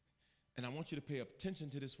 And I want you to pay attention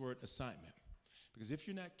to this word assignment. Because if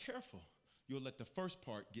you're not careful, you'll let the first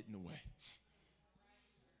part get in the way.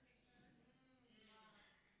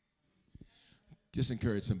 Just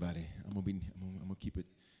encourage somebody. I'm gonna keep it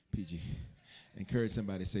PG. Encourage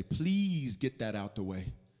somebody. Say, please get that out the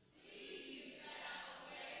way.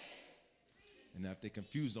 And now if they're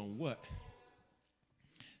confused on what,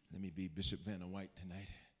 let me be Bishop Vanna White tonight.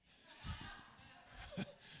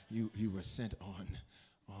 You were sent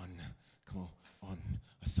on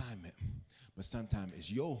assignment. But sometimes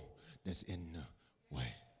it's yo that's in the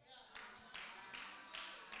way.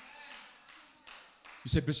 You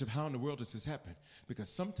say, Bishop, how in the world does this happen? Because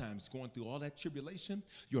sometimes going through all that tribulation,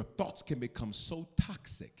 your thoughts can become so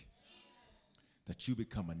toxic that you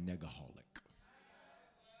become a negaholic.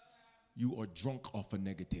 You are drunk off of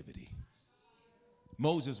negativity.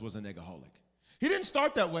 Moses was a negaholic. He didn't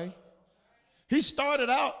start that way. He started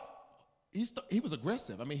out, he was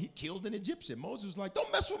aggressive. I mean, he killed an Egyptian. Moses was like,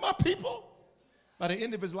 don't mess with my people. By the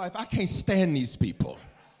end of his life, I can't stand these people.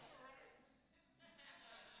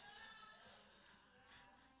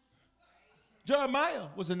 Jeremiah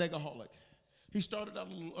was a negaholic. He started out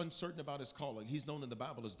a little uncertain about his calling. He's known in the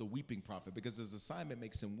Bible as the weeping prophet because his assignment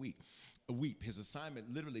makes him weep. His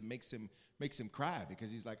assignment literally makes him cry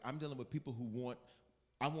because he's like, I'm dealing with people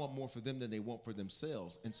I want more for them than they want for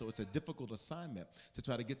themselves. And so it's a difficult assignment to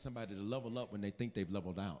try to get somebody to level up when they think they've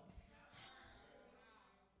leveled out.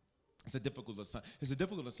 It's a difficult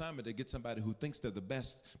assignment to get somebody who thinks they're the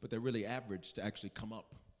best, but they're really average to actually come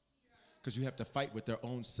up. Because you have to fight with their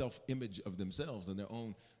own self-image of themselves and their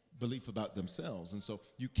own belief about themselves. And so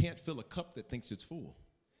you can't fill a cup that thinks it's full.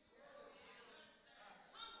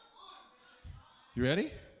 You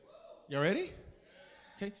ready? You ready?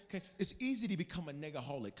 Okay. It's easy to become a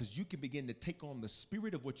negaholic because you can begin to take on the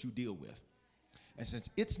spirit of what you deal with. And since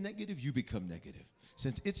it's negative, you become negative.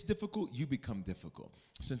 Since it's difficult, you become difficult.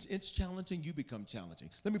 Since it's challenging, you become challenging.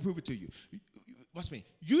 Let me prove it to you. Watch me.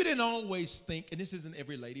 You didn't always think, and this isn't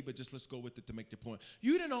every lady, but just let's go with it to make the point.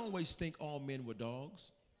 You didn't always think all men were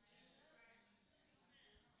dogs.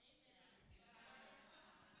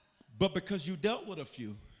 But because you dealt with a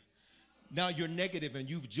few, now you're negative and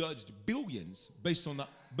you've judged billions based on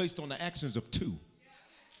the actions of 2.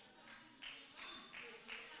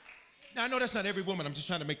 Now I know that's not every woman. I'm just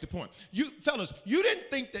trying to make the point. You fellas, you didn't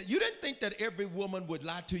think that every woman would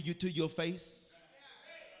lie to you to your face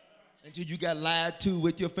until you got lied to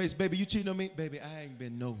with your face. Baby, you cheating on me? Baby, I ain't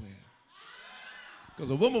been nowhere. Because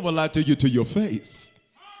a woman will lie to you to your face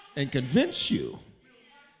and convince you.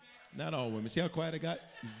 Not all women. See how quiet I got?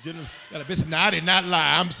 Got a bishop. No, I did not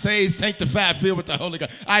lie. I'm saved, sanctified, filled with the Holy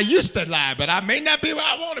Ghost. I used to lie, but I may not be where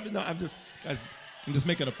I want to be. No, I'm just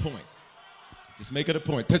making a point. Just making a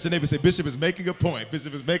point. Touch the neighbor and say, Bishop is making a point.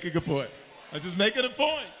 Bishop is making a point. I'm just making a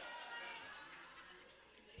point.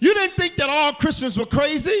 You didn't think that all Christians were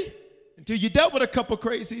crazy until you dealt with a couple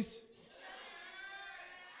crazies.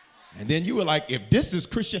 And then you were like, if this is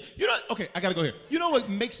Christian, okay, I got to go here. You know what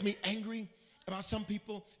makes me angry about some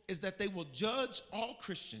people is that they will judge all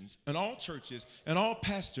Christians and all churches and all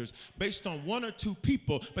pastors based on 1 or 2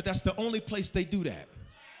 people, but that's the only place they do that.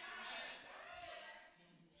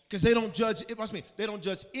 Because they don't judge, watch me, they don't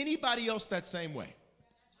judge anybody else that same way.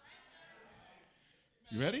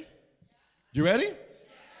 You ready? You ready?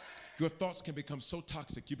 Your thoughts can become so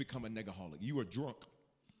toxic, you become a negaholic. You are drunk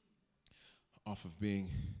off of being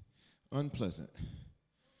unpleasant.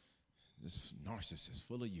 This narcissist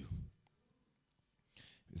full of you.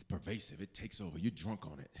 It's pervasive. It takes over. You're drunk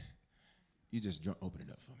on it. You just drunk. Open it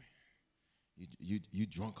up for me. You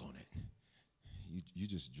drunk on it. You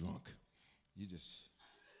just drunk.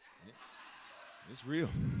 It's real.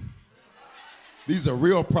 These are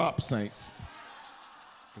real props, saints.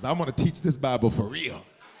 Because I want to teach this Bible for real.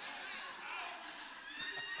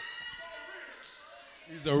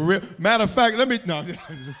 These are real. Matter of fact, I'm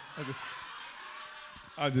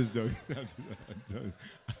just joking.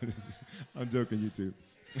 I'm joking, you two.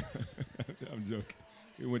 I'm joking.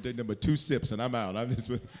 We went to number 2 sips and I'm out.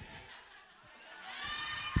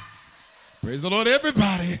 Praise the Lord,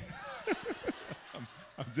 everybody.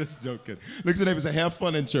 I'm just joking. Look at the neighbor and say, have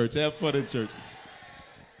fun in church. Have fun in church.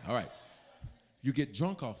 All right. You get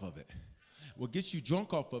drunk off of it. What gets you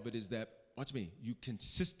drunk off of it is that, watch me, you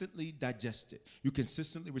consistently digest it. You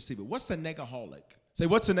consistently receive it. What's a negaholic? Say,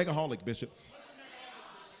 what's a negaholic, Bishop?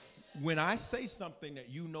 When I say something that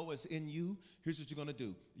you know is in you, here's what you're going to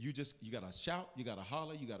do. You got to shout, you got to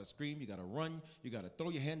holler, you got to scream, you got to run, you got to throw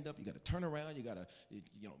your hand up, you got to turn around, you got to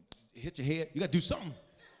hit your head. You got to do something.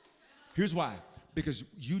 Here's why. Because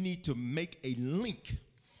you need to make a link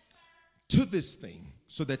to this thing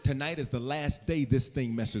so that tonight is the last day this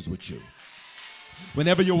thing messes with you.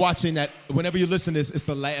 Whenever you're watching that, whenever you listen to this, it's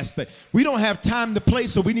the last thing. We don't have time to play,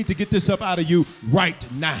 so we need to get this up out of you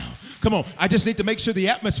right now. Come on, I just need to make sure the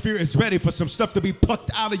atmosphere is ready for some stuff to be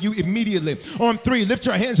plucked out of you immediately. On 3, lift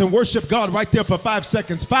your hands and worship God right there for 5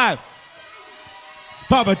 seconds. 5.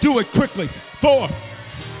 Father, do it quickly. 4.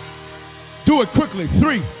 Do it quickly.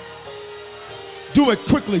 3. Do it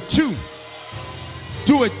quickly. 2.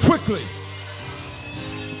 Do it quickly.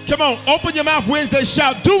 Come on, open your mouth, Wednesday,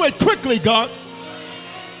 shout, do it quickly, God.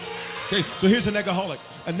 Okay, so here's a negaholic.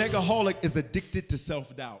 A negaholic is addicted to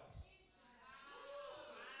self-doubt.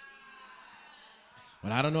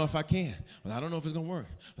 Well, I don't know if I can. Well, I don't know if it's going to work.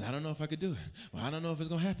 Well, I don't know if I could do it. Well, I don't know if it's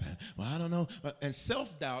going to happen. Well, I don't know. And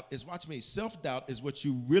self-doubt is, watch me, self-doubt is what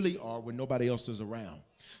you really are when nobody else is around.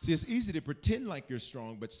 See, it's easy to pretend like you're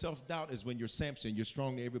strong, but self-doubt is when you're Samson. You're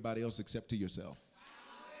strong to everybody else except to yourself.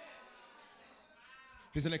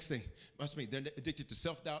 Here's the next thing. Watch me. They're addicted to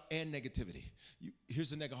self-doubt and negativity. Here's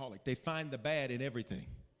the negaholic. They find the bad in everything.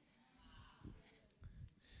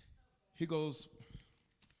 He goes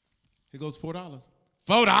 $4.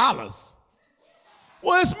 $4?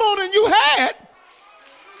 Well, it's more than you had.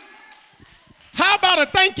 How about a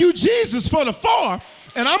thank you, Jesus, for the 4?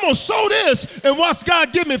 And I'm going to sow this and watch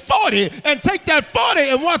God give me 40 and take that 40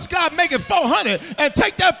 and watch God make it 400 and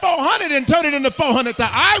take that 400 and turn it into 400.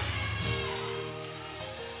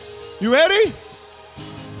 You ready?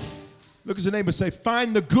 Look at your neighbor and say,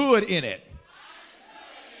 find the good in it.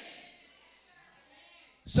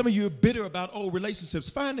 Some of you are bitter about old relationships.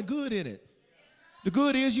 Find the good in it. The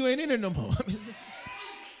good is you ain't in it no more.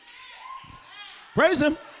 Praise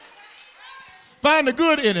him. Find the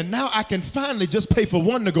good in it. Now I can finally just pay for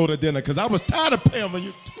one to go to dinner because I was tired of paying when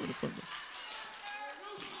you do it.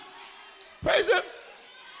 Praise him.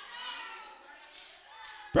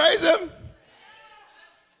 Praise him.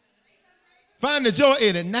 Find the joy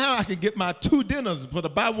in it. Now I can get my 2 dinners. For the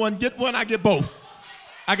buy one, get one, I get both.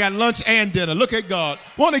 I got lunch and dinner. Look at God.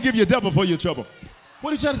 Want to give you double for your trouble.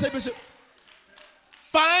 What are you trying to say, Bishop?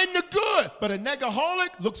 Find the good. But a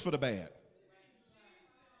negaholic looks for the bad.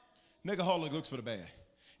 Negaholic looks for the bad.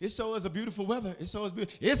 It sure is a beautiful weather. It sure is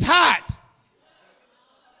beautiful. It's hot.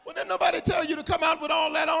 Well, didn't nobody tell you to come out with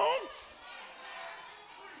all that on?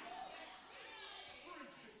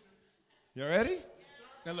 You ready?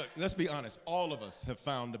 Now look, let's be honest. All of us have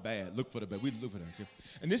found the bad. Look for the bad. We look for them. Okay?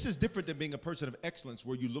 And this is different than being a person of excellence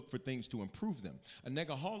where you look for things to improve them. A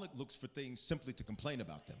negaholic looks for things simply to complain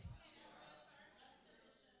about them.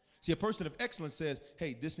 See, a person of excellence says,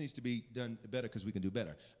 hey, this needs to be done better because we can do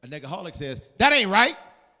better. A negaholic says, that ain't right.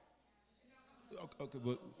 Okay,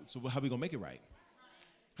 well, so how are we going to make it right?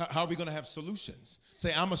 How are we going to have solutions?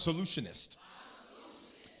 Say, I'm a solutionist.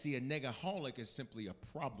 See, a negaholic is simply a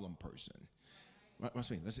problem person. Watch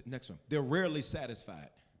me. Next one. They're rarely satisfied.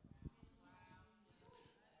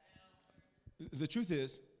 The truth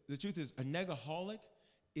is, a negaholic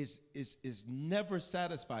is never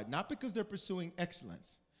satisfied, not because they're pursuing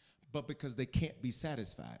excellence, but because they can't be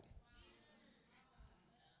satisfied.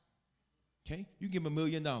 Okay? You give them $1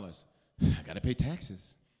 million. I got to pay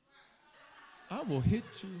taxes. I will hit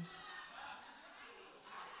you.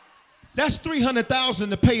 That's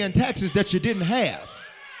 $300,000 to pay in taxes that you didn't have.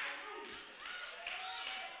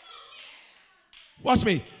 Watch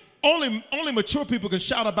me. Only mature people can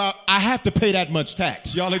shout about, I have to pay that much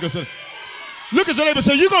tax. Y'all look at your neighbor and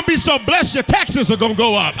say, you're going to be so blessed your taxes are going to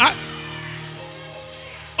go up.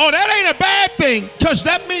 Oh, that ain't a bad thing, because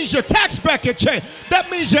that means your tax bracket change.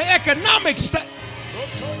 That means your economic state.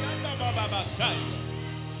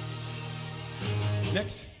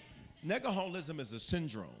 Next, negaholism is a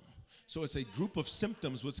syndrome. So it's a group of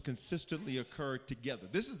symptoms which consistently occur together.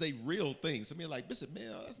 This is a real thing. Some of you are like, Bishop,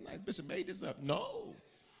 man, that's nice. Bishop made this up. No.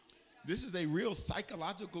 This is a real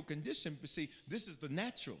psychological condition. But see, this is the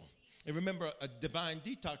natural. And remember, a divine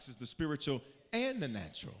detox is the spiritual and the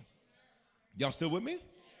natural. Y'all still with me?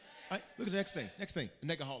 All right, look at the next thing. Next thing, a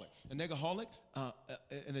negaholic. A negaholic,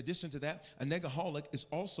 in addition to that, a negaholic is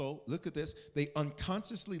also, look at this, they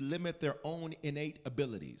unconsciously limit their own innate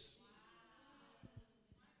abilities.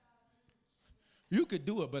 You could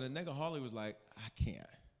do it, but a negaholic was like, I can't.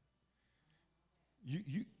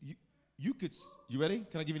 You could, you ready?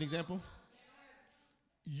 Can I give you an example?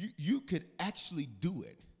 You could actually do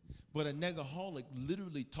it, but a negaholic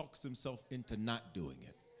literally talks himself into not doing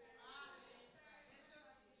it.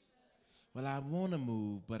 Well, I want to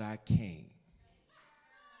move, but I can't.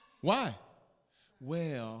 Why?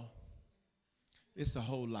 Well, it's a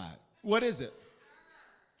whole lot. What is it?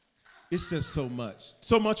 It's just so much.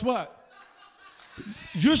 So much what?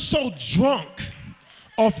 You're so drunk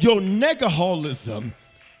off your negaholism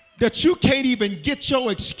that you can't even get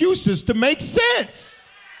your excuses to make sense.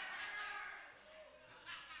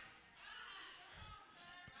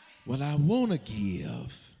 Well, I want to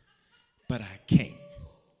give, but I can't.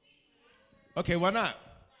 Okay, why not?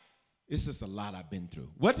 It's just a lot I've been through.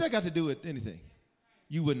 What did I got to do with anything?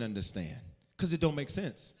 You wouldn't understand, because it don't make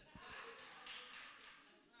sense.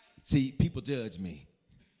 See, people judge me.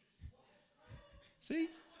 See?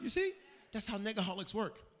 You see? That's how negaholics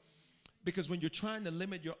work. Because when you're trying to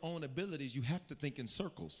limit your own abilities, you have to think in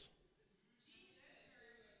circles.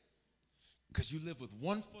 Because you live with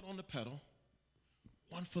one foot on the pedal,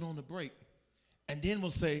 one foot on the brake, and then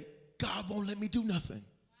we'll say, God won't let me do nothing.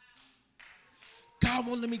 God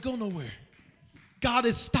won't let me go nowhere. God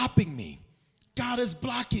is stopping me. God is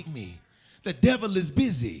blocking me. The devil is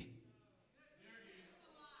busy.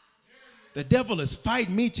 The devil is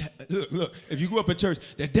fighting me. Look, if you grew up in church,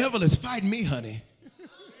 the devil is fighting me, honey.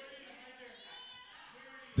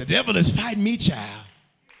 The devil is fighting me, child.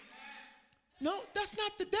 No, that's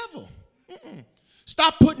not the devil.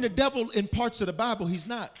 Stop putting the devil in parts of the Bible he's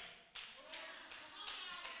not.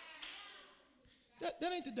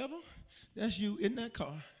 That ain't the devil. That's you in that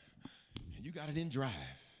car, and you got it in drive.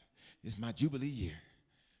 It's my Jubilee year.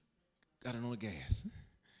 Got it on the gas.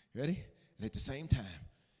 Ready? And at the same time,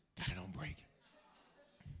 got it on brake.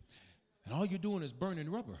 And all you're doing is burning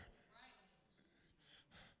rubber.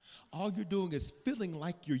 All you're doing is feeling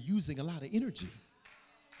like you're using a lot of energy.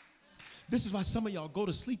 This is why some of y'all go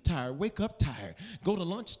to sleep tired, wake up tired, go to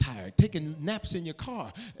lunch tired, taking naps in your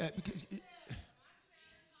car. Because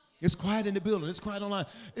it's quiet in the building. It's quiet online.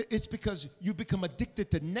 It's because you become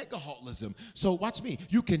addicted to negaholism. So watch me.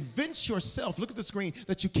 You convince yourself, look at the screen,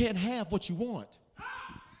 that you can't have what you want.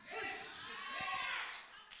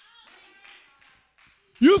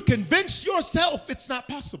 You've convinced yourself it's not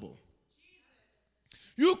possible.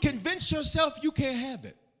 You convince yourself you can't have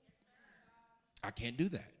it. I can't do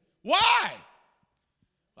that. Why?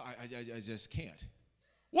 I just can't.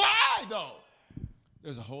 Why, though?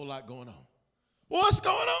 There's a whole lot going on. What's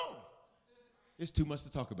going on? It's too much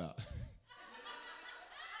to talk about.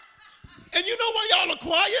 And you know why y'all are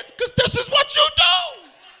quiet? Because this is what you do.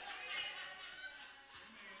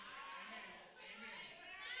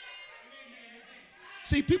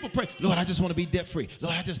 See, people pray, Lord, I just want to be debt free.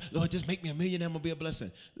 Lord, just make me a millionaire. I'm going to be a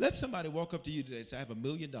blessing. Let somebody walk up to you today and say, I have $1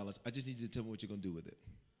 million. I just need you to tell me what you're going to do with it.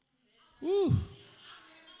 Woo.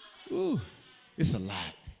 Woo. It's a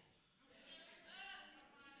lot.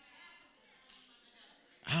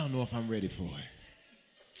 I don't know if I'm ready for it.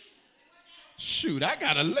 Shoot, I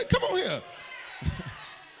got to look. Come on here.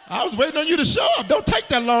 I was waiting on you to show up. Don't take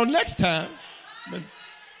that long next time. I've been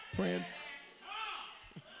praying.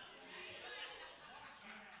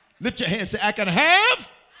 Lift your hand and say, I can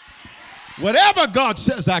have whatever God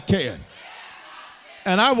says I can.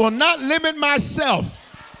 And I will not limit myself.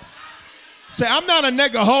 Say, I'm not a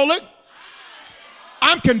negaholic.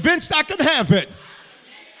 I'm convinced I can have it.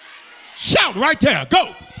 Shout right there.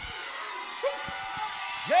 Go.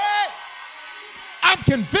 Yeah. I'm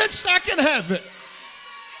convinced I can have it.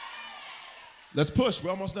 Let's push.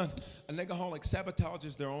 We're almost done. A negaholic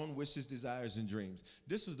sabotages their own wishes, desires, and dreams.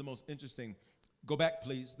 This was the most interesting. Go back,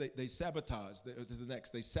 please. They sabotage.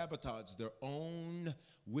 They sabotage their own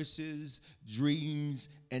wishes, dreams,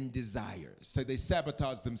 and desires. Say they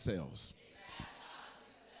sabotage themselves.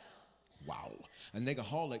 Wow. A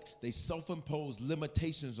negaholic, they self-impose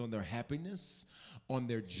limitations on their happiness, on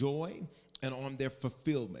their joy, and on their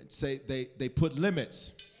fulfillment. Say they put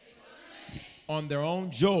limits on their own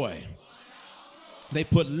joy. They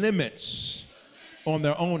put limits on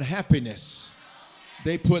their own happiness.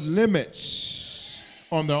 They put limits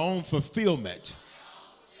on their own fulfillment.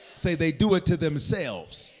 Say they do it to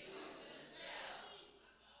themselves.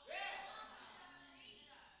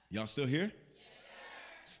 Y'all still here?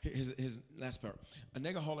 Here's last part. A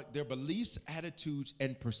negaholic, their beliefs, attitudes,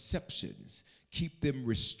 and perceptions keep them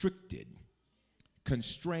restricted,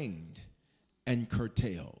 constrained, and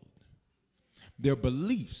curtailed. Their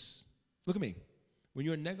beliefs, look at me. When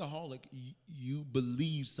you're a negaholic, you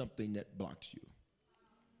believe something that blocks you.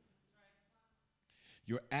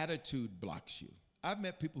 Your attitude blocks you. I've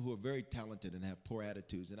met people who are very talented and have poor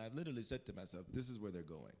attitudes, and I've literally said to myself, this is where they're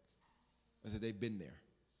going. I said, they've been there.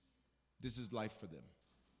 This is life for them.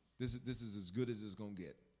 This is as good as it's going to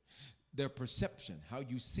get. Their perception, how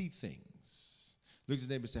you see things. Look at your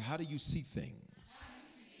neighbor and say, how do you see things?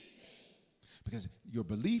 Because your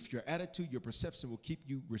belief, your attitude, your perception will keep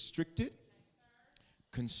you restricted,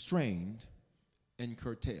 constrained, and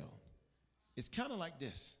curtailed. It's kind of like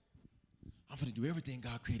this. I'm going to do everything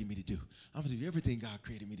God created me to do. I'm going to do everything God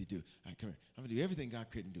created me to do. All right, come here. I'm going to do everything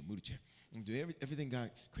God created me to do. Move the chair. I'm going to do everything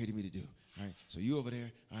God created me to do. All right, so you over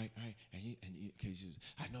there, all right, and you okay,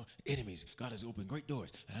 I know enemies. God has opened great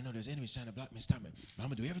doors, and I know there's enemies trying to block me and stop me, but I'm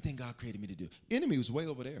going to do everything God created me to do. Enemy was way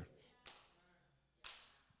over there.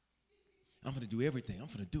 I'm going to do everything. I'm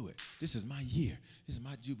going to do it. This is my year. This is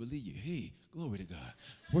my Jubilee year. Hey, glory to God.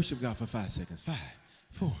 Worship God for 5 seconds. 5,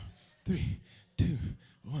 4, 3, 2,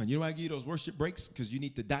 1. You know why I give you those worship breaks? Because you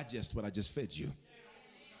need to digest what I just fed you.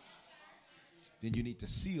 Then you need to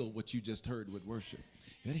seal what you just heard with worship.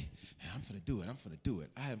 Ready? I'm finna do it. I'm finna do it.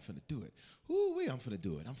 I am finna do it. Ooh-wee, I'm finna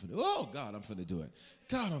do it. Oh, God, I'm finna do it.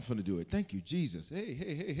 God, I'm finna do it. Thank you, Jesus. Hey,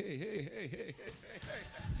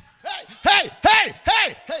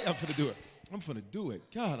 I'm finna do it. I'm finna do it.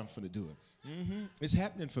 God, I'm finna do it. It's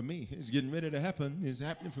happening for me. It's getting ready to happen. It's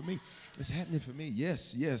happening for me. It's happening for me.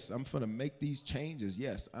 Yes, I'm finna make these changes.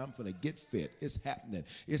 Yes, I'm finna get fit. It's happening.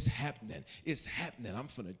 It's happening. It's happening. I'm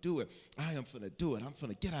finna do it. I am finna do it. I'm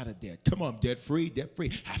finna get out of debt. Come on, debt free, debt free.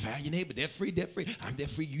 High five your neighbor, debt free, debt free. I'm debt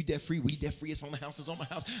free, you debt free, we debt free. It's on the house, it's on my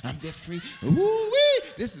house. I'm debt free. Woo-wee.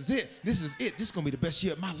 This is it. This is it. This is gonna be the best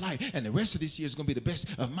year of my life. And the rest of this year is gonna be the best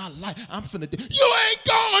of my life. I'm finna do. You ain't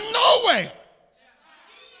going nowhere.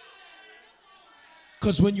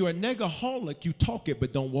 Because when you're a negaholic, you talk it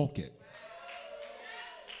but don't walk it.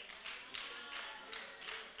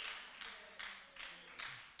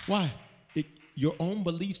 Why? Your own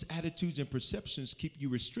beliefs, attitudes, and perceptions keep you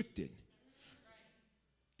restricted.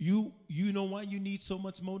 You know why you need so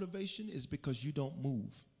much motivation? Is because you don't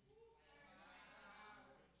move.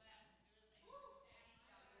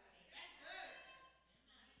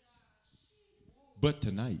 But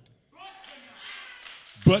tonight,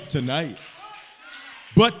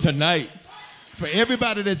 for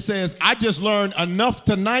everybody that says, I just learned enough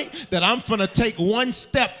tonight that I'm going to take one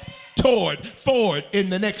step forward in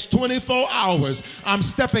the next 24 hours. I'm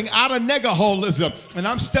stepping out of negaholism and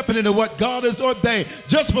I'm stepping into what God has ordained.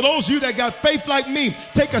 Just for those of you that got faith like me,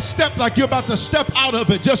 take a step like you're about to step out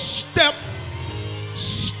of it. Just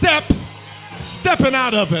stepping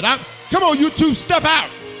out of it. Come on, YouTube, step out.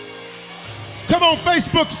 Come on,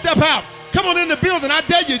 Facebook, step out. Come on in the building. I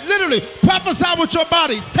dare you. Literally prophesy with your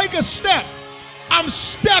bodies. Take a step. I'm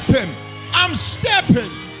stepping. I'm stepping.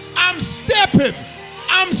 I'm stepping.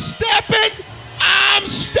 I'm stepping I'm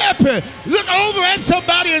stepping. Look over at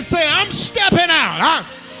somebody and say, I'm stepping out.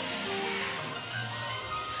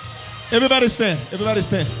 Everybody stand. Everybody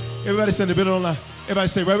stand. Everybody stand. The building online. Everybody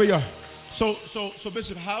stay right where you are. So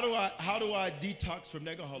Bishop, how do I detox from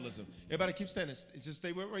negaholism? Everybody keep standing. Just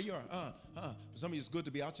stay where you are. For some of you, it's good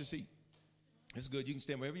to be out your seat. It's good. You can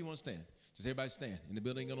stand wherever you want to stand. Just everybody stand in the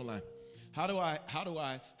building on the line. How do I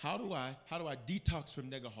detox from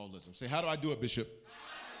negaholism? Say, how do I do it, Bishop?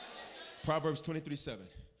 Proverbs 23:7.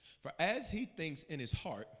 For as he thinks in his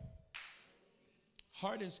heart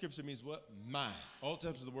in Scripture means what? Mind. Old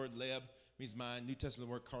Testament the word leb means mind. New Testament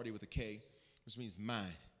the word cardi with a K, which means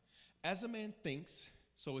mind. As a man thinks,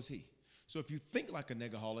 so is he. So if you think like a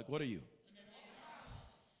negaholic, what are you?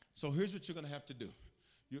 So here's what you're going to have to do.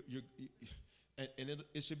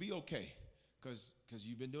 It should be okay, because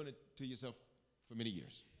you've been doing it to yourself for many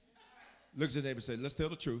years. Look at your neighbor and say, let's tell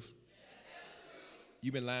the truth.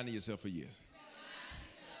 You've been lying to yourself for years.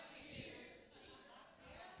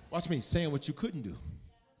 Watch me saying what you couldn't do.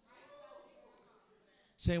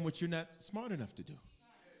 Saying what you're not smart enough to do.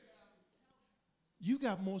 You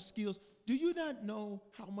got more skills. Do you not know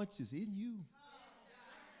how much is in you?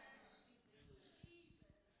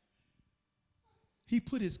 He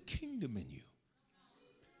put his kingdom in you.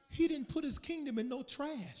 He didn't put his kingdom in no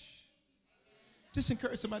trash. Just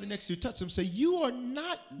encourage somebody next to you. Touch them. Say, you are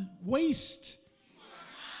not waste.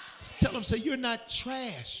 Tell them, say, you're not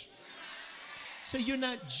trash. Say, you're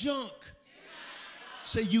not junk.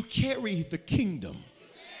 Say, you carry the kingdom.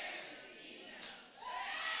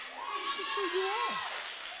 That's who you are.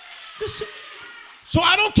 So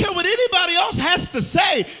I don't care what anybody else has to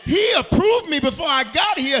say. He approved me before I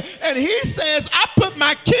got here, and he says, I put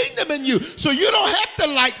my kingdom in you, so you don't have to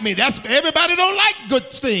like me. Everybody don't like good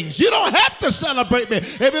things. You don't have to celebrate me.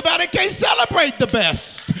 Everybody can't celebrate the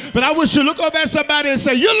best. But I wish you look over at somebody and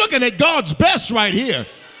say, you're looking at God's best right here.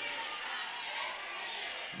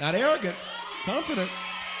 Not arrogance, confidence.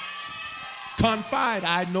 Confide,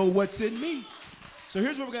 I know what's in me. So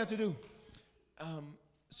here's what we're going to have to do.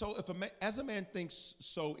 So as a man thinks,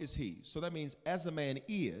 so is he. So that means as a man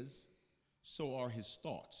is, so are his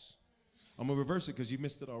thoughts. I'm going to reverse it because you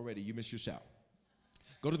missed it already. You missed your shout.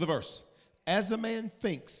 Go to the verse. As a man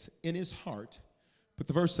thinks in his heart, put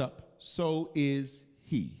the verse up, so is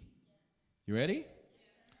he. You ready?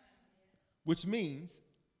 Which means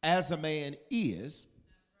as a man is,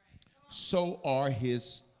 so are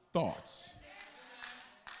his thoughts.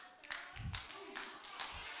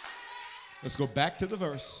 Let's go back to the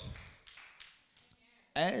verse.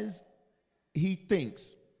 As he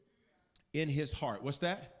thinks in his heart, what's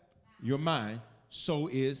that? Your mind, so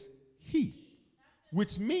is he.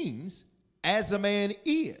 Which means, as a man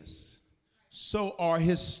is, so are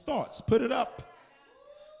his thoughts. Put it up.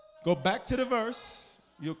 Go back to the verse.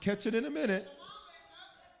 You'll catch it in a minute.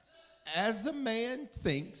 As a man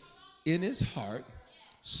thinks in his heart,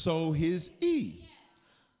 so is he.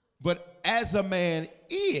 But as a man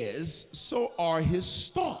is, so are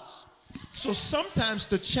his thoughts. So sometimes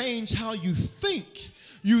to change how you think,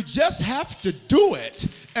 you just have to do it,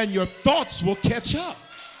 and your thoughts will catch up.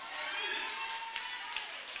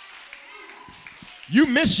 You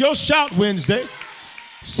miss your shout Wednesday.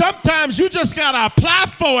 Sometimes you just got to apply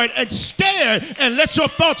for it and stare and let your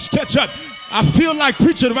thoughts catch up. I feel like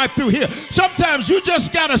preaching right through here. Sometimes you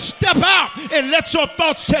just got to step out and let your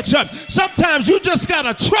thoughts catch up. Sometimes you just got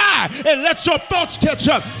to try and let your thoughts catch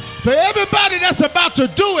up. For everybody that's about to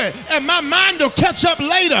do it, and my mind will catch up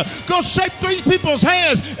later, go shake 3 people's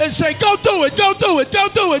hands and say, go do it, go do it, go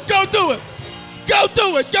do it, go do it. Go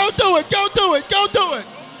do it, go do it, go do it, go do it.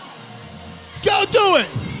 Go do it.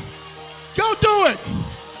 Go do it.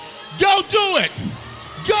 Go do it.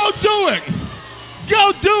 Go do it.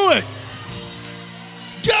 Go do it.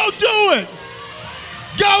 Go do it.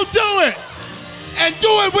 Go do it. And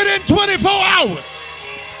do it within 24 hours.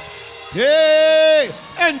 Yeah.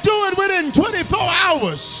 And do it within 24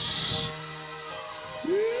 hours.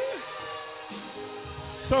 Yeah.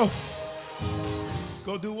 So,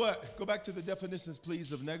 go do what? Go back to the definitions,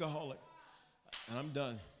 please, of negaholic. And I'm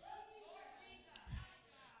done.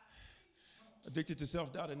 Addicted to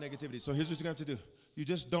self-doubt and negativity. So here's what you're going to have to do. You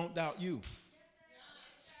just don't doubt you.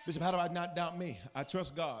 Bishop, how do I not doubt me? I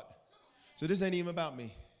trust God. So this ain't even about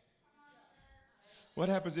me. What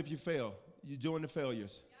happens if you fail? You join the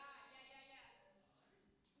failures.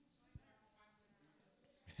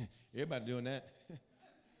 Everybody doing that.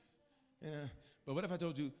 Yeah. But what if I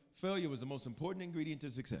told you failure was the most important ingredient to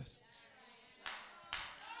success?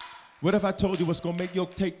 What if I told you what's going to make your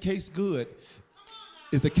cake taste good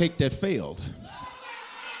is the cake that failed?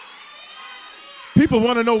 People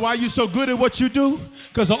want to know why you're so good at what you do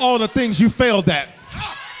because of all the things you failed at.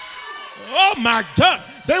 Oh, my God.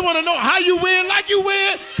 They want to know how you win like you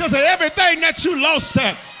win because of everything that you lost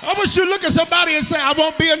at. I wish you look at somebody and say, I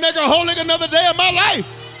won't be a negaholic another day of my life.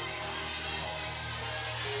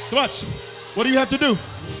 So watch. What do you have to do?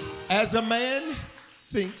 As a man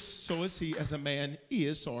thinks, so is he. As a man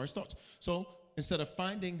is, so are his thoughts. So instead of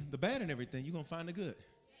finding the bad in everything, you're going to find the good.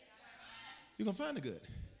 You're going to find the good.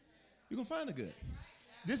 You're going to find the good.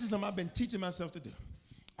 This is something I've been teaching myself to do.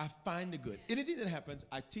 I find the good. Anything that happens,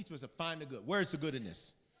 I teach myself to find the good. Where's the good in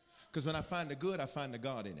this? Because when I find the good, I find the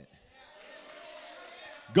God in it.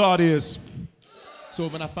 God is. So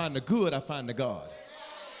when I find the good, I find the God.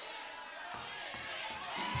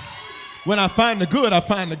 When I find the good, I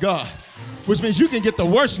find the God. Which means you can get the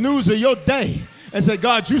worst news of your day and say,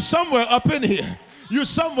 God, you somewhere up in here. You're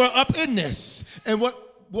somewhere up in this. And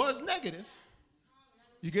what was negative,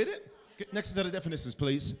 you get it? Next set of definitions,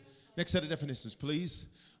 please. Next set of definitions, please.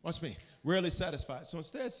 Watch me. Rarely satisfied. So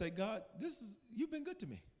instead say, God, you've been good to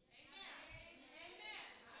me.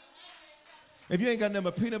 If you ain't got nothing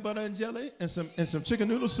but peanut butter and jelly and some chicken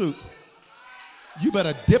noodle soup, you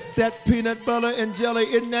better dip that peanut butter and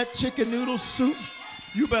jelly in that chicken noodle soup.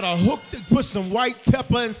 You better put some white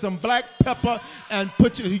pepper and some black pepper and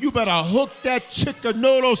you better hook that chicken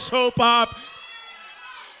noodle soup up.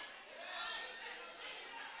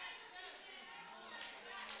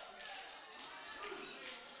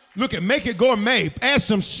 Look at make it gourmet. Add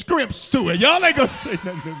some scrimps to it. Y'all ain't gonna say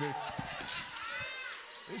nothing to me.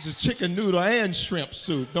 This is chicken noodle and shrimp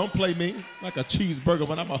soup. Don't play me like a cheeseburger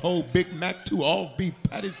when I'm a whole Big Mac, 2 all beef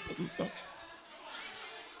patties. Let's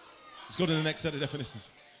go to the next set of definitions.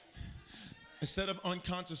 Instead of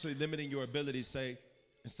unconsciously limiting your ability, say,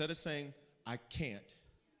 instead of saying, I can't,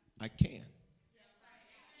 I can.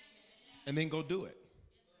 And then go do it.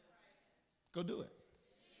 Go do it.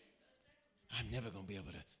 I'm never going to be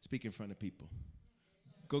able to speak in front of people.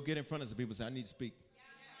 Go get in front of some people and say, I need to speak.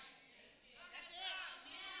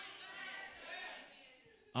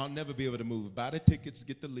 I'll never be able to move. Buy the tickets,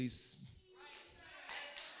 get the lease.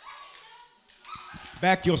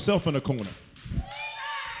 Back yourself in a corner.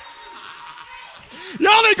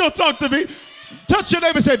 Y'all ain't going to talk to me. Touch your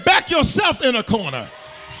neighbor and say, back yourself in a corner.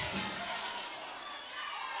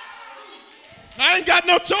 I ain't got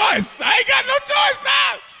no choice. I ain't got no choice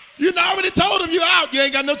now. You already told him you're out. You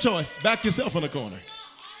ain't got no choice. Back yourself in a corner.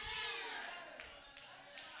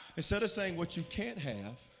 Instead of saying what you can't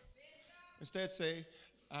have, instead say,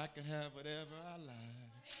 I can have whatever I like.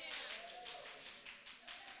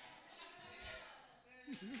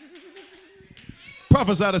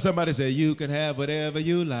 Prophesy to somebody, say, you can have whatever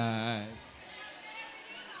you like.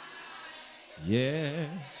 Yeah.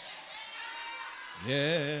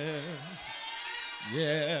 Yeah.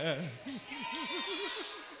 Yeah.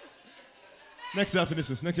 Next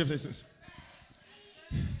definitions. Next definitions.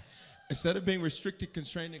 Instead of being restricted,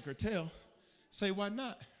 constrained, and curtailed, say, why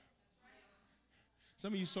not?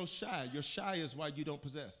 Some of you so shy. Your shy is why you don't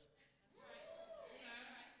possess.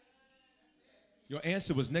 Your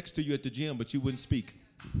answer was next to you at the gym, but you wouldn't speak.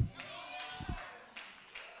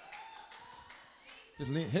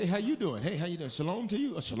 Just lean, hey, how you doing? Hey, how you doing? Shalom to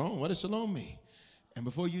you? Or shalom? What does shalom mean? And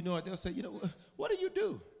before you know it, they'll say, you know, what do you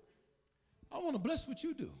do? I want to bless what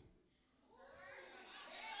you do.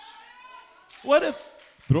 What if,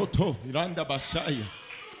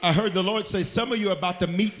 I heard the Lord say, some of you are about to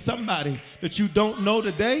meet somebody that you don't know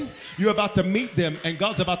today. You're about to meet them, and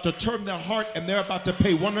God's about to turn their heart, and they're about to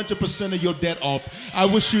pay 100% of your debt off. I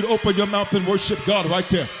wish you'd open your mouth and worship God right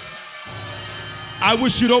there. I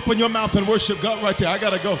wish you'd open your mouth and worship God right there. I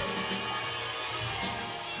got to go.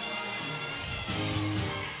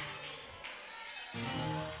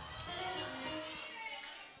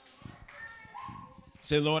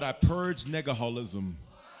 Say, Lord, I purge negaholism.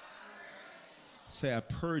 Say, I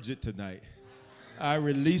purge it tonight. I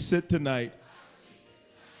release it tonight.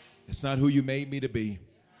 It's not who you made me to be.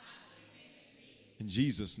 In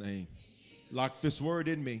Jesus' name. Lock this word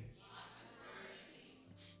in me.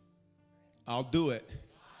 I'll do it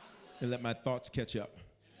and let my thoughts catch up.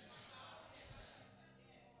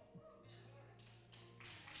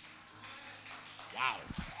 Wow.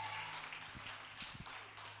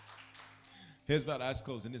 Here's about eyes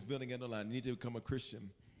closed. In this building and the line, you need to become a Christian.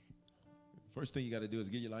 First thing you got to do is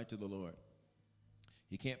give your life to the Lord.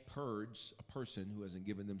 You can't purge a person who hasn't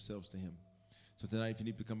given themselves to him. So tonight, if you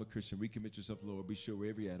need to become a Christian, recommit yourself to the Lord. Be sure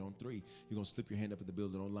wherever you're at. On 3, you're going to slip your hand up in the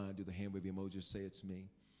building online, do the hand wave emoji, say it's me.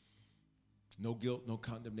 No guilt, no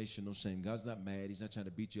condemnation, no shame. God's not mad. He's not trying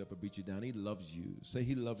to beat you up or beat you down. He loves you. Say,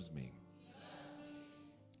 he loves me.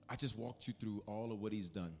 I just walked you through all of what he's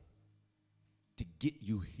done. to get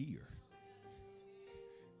you here.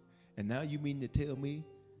 And now you mean to tell me,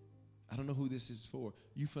 I don't know who this is for,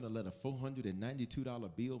 you finna let a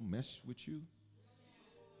 $492 bill mess with you?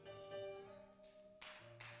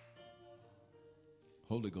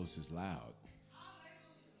 Holy Ghost is loud.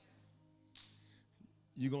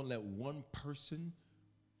 You're going to let one person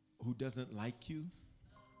who doesn't like you,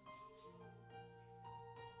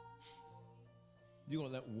 you're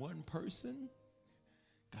going to let one person,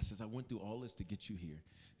 God says, I went through all this to get you here.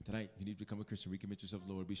 Tonight, you need to become a Christian. Recommit yourself to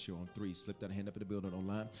the Lord. Be sure on 3. Slip that hand up in the building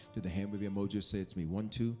online. Do the hand wave emoji. Say it's me. 1,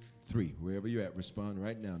 2, 3. Wherever you're at, respond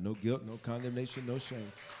right now. No guilt, no condemnation, no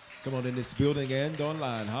shame. Come on, in this building and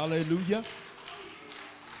online. Hallelujah.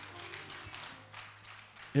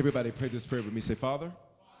 Everybody pray this prayer with me. Say, Father,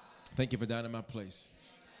 thank you for dying in my place.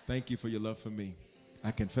 Thank you for your love for me.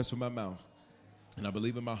 I confess with my mouth and I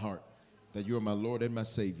believe in my heart that you are my Lord and my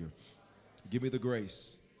Savior. Give me the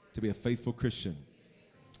grace to be a faithful Christian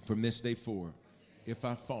from this day forward. If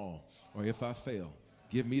I fall or if I fail,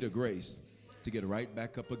 give me the grace to get right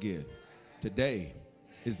back up again. Today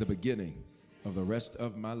is the beginning of the rest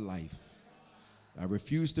of my life. I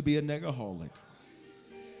refuse to be a negaholic.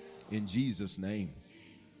 In Jesus' name,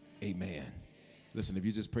 amen. Listen, if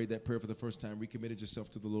you just prayed that prayer for the first time, recommitted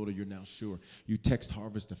yourself to the Lord, or you're now sure, you text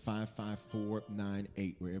Harvest to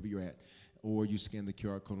 55498, wherever you're at, or you scan the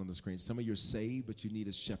QR code on the screen. Some of you are saved, but you need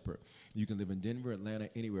a shepherd. You can live in Denver, Atlanta,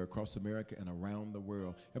 anywhere across America and around the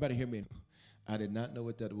world. Everybody hear me? I did not know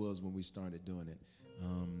what that was when we started doing it.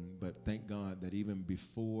 But thank God that even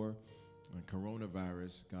before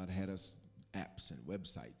coronavirus, God had us apps and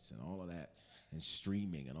websites and all of that, and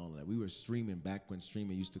streaming and all of that. We were streaming back when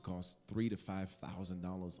streaming used to cost $3,000 to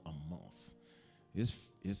 $5,000 a month. It's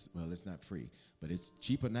not free, but it's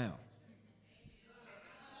cheaper now.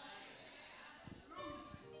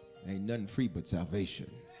 Ain't nothing free but salvation.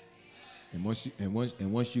 And once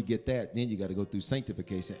you get that, then you got to go through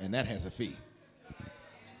sanctification, and that has a fee.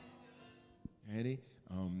 Ready?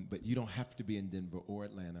 But you don't have to be in Denver or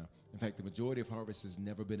Atlanta. In fact, the majority of Harvest has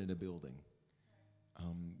never been in a building.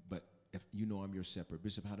 But if you know I'm your shepherd,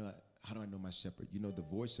 Bishop, how do I know my shepherd? You know the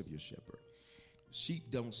voice of your shepherd.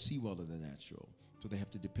 Sheep don't see well in the natural, so they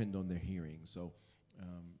have to depend on their hearing. So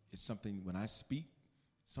it's something, when I speak,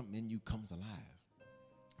 something in you comes alive.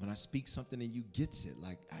 When I speak, something in you gets it,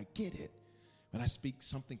 like I get it. When I speak,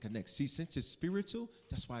 something connects. See, since it's spiritual,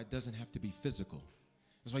 that's why it doesn't have to be physical.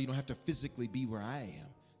 That's why you don't have to physically be where I am,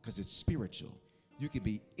 because it's spiritual. You can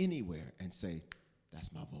be anywhere and say,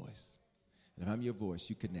 that's my voice. And if I'm your voice,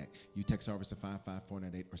 you connect. You text Harvest to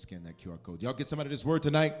 55498 or scan that QR code. Y'all get some out of this word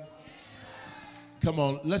tonight? Come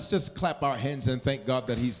on, let's just clap our hands and thank God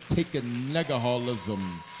that he's taken negaholism.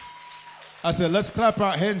 I said, let's clap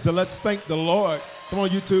our hands and let's thank the Lord. Come on,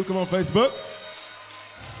 YouTube. Come on, Facebook.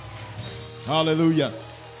 Hallelujah.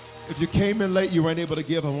 If you came in late, you weren't able to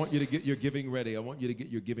give, I want you to get your giving ready. I want you to get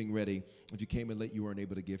your giving ready. If you came in late, you weren't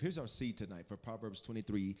able to give. Here's our seed tonight for Proverbs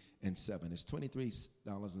 23:7. It's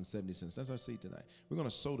 $23.70. That's our seed tonight. We're going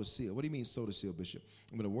to sow the seal. What do you mean sow the seal, Bishop?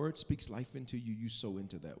 When the word speaks life into you, you sow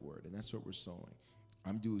into that word, and that's what we're sowing.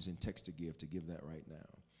 I'm using text to give that right now.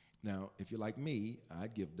 Now, if you're like me,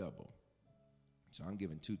 I'd give double. So I'm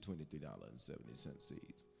giving two $23.70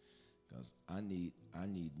 seeds because I need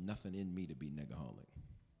nothing in me to be negaholic.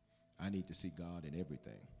 I need to see God in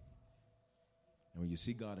everything. And when you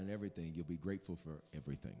see God in everything, you'll be grateful for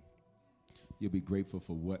everything. You'll be grateful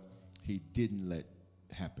for what he didn't let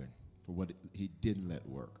happen, for what he didn't let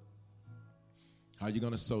work. How are you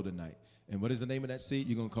going to sow tonight? And what is the name of that seed?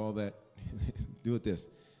 You're going to call that, do it this,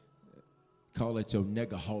 call it your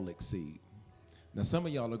negaholic seed. Now, some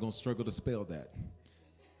of y'all are going to struggle to spell that.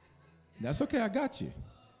 That's okay, I got you.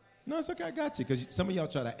 No, it's okay, I got you. Because some of y'all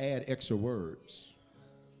try to add extra words.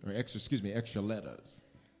 Or extra letters.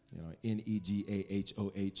 You know,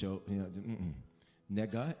 N-E-G-A-H-O-H-O. You know,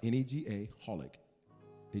 Nega, N-E-G-A, holic,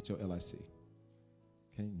 H-O-L-I-C.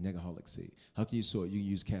 Okay, negaholic seed. How can you sow it? You can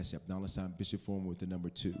use Cash App, $ Bishop Foreman with the number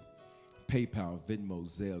 2. PayPal, Venmo,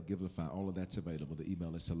 Zelle, Givelify, all of that's available. The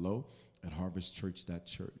email is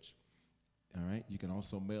hello@harvestchurch.church. All right, you can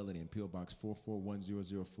also mail it in P.O. Box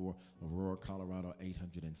 441004, Aurora, Colorado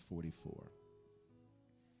 844.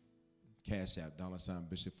 Cash App, $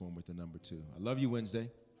 Bishop Foreman with the number 2. I love you,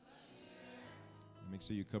 Wednesday. Make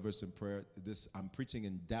sure you cover us in prayer. I'm preaching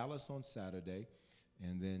in Dallas on Saturday,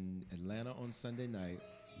 and then Atlanta on Sunday night.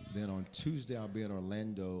 Then on Tuesday, I'll be in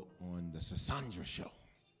Orlando on the Sassandra Show.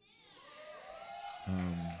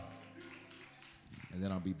 And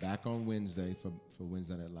then I'll be back on Wednesday for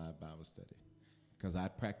Wednesday Night Live Bible Study, because I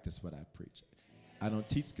practice what I preach. I don't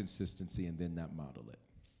teach consistency and then not model it.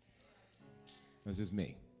 This is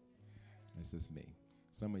me. That's just me.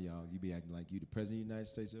 Some of y'all, you be acting like you the President of the United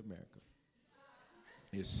States of America.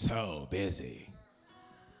 You're so busy.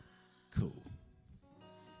 Cool.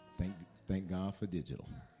 Thank God for digital.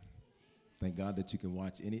 Thank God that you can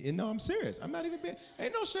watch any. And no, I'm serious. I'm not even being.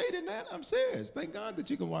 Ain't no shade in that. I'm serious. Thank God that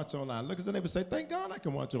you can watch online. Look at the neighbor, say, thank God I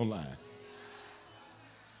can watch online.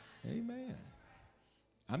 Amen.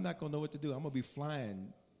 I'm not gonna know what to do. I'm gonna be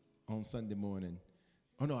flying on Sunday morning.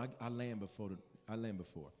 Oh no, I land before.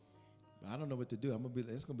 But I don't know what to do.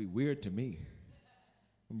 It's gonna be weird to me.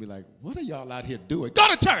 I'm gonna be like, what are y'all out here doing?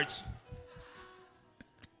 Go to church.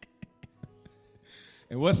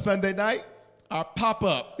 And what's Sunday night? Our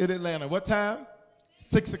pop-up in Atlanta. What time?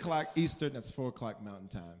 6 o'clock Eastern. That's 4 o'clock Mountain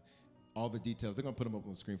Time. All the details. They're gonna put them up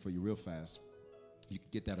on the screen for you real fast. You can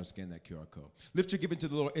get that or scan that QR code. Lift your giving to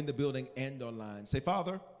the Lord in the building and online. Say,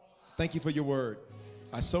 Father, thank you for your word.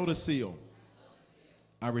 I sow the seal.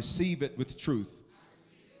 I receive it with truth.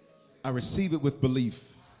 I receive it with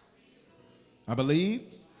belief. I believe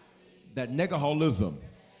that negaholism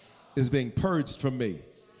is being purged from me,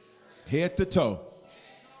 head to toe.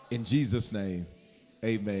 In Jesus' name,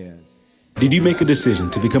 amen. Did you make a decision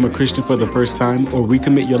to become a Christian for the first time or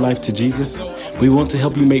recommit your life to Jesus? We want to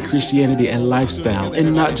help you make Christianity a lifestyle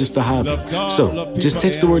and not just a hobby. So just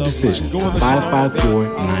text the word decision to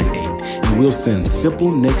 55498 and we'll send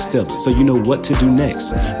simple next steps so you know what to do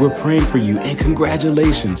next. We're praying for you and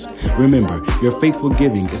congratulations. Remember, your faithful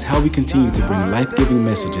giving is how we continue to bring life-giving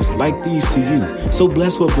messages like these to you. So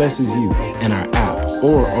bless what blesses you in our app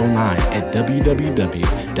or online at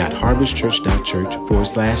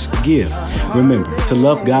www.harvestchurch.church/give. Remember to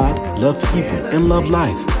love God, love people, and love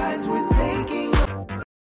life.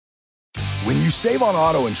 When you save on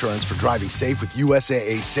auto insurance for driving safe with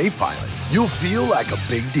USAA Safe Pilot, you'll feel like a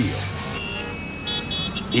big deal,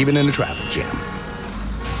 even in a traffic jam.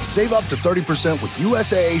 Save up to 30% with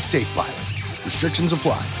USAA Safe Pilot. Restrictions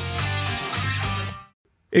apply.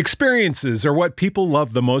 Experiences are what people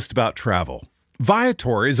love the most about travel.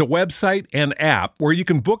 Viator is a website and app where you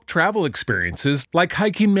can book travel experiences like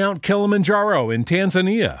hiking Mount Kilimanjaro in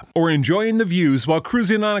Tanzania or enjoying the views while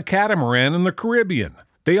cruising on a catamaran in the Caribbean.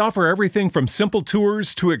 They offer everything from simple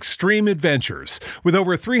tours to extreme adventures. With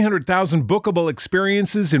over 300,000 bookable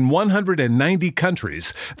experiences in 190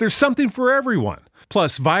 countries, there's something for everyone.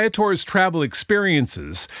 Plus, Viator's travel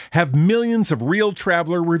experiences have millions of real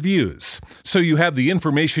traveler reviews, so you have the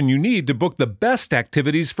information you need to book the best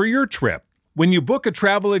activities for your trip. When you book a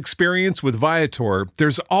travel experience with Viator,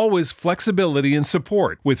 there's always flexibility and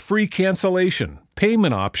support with free cancellation,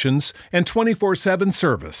 payment options, and 24/7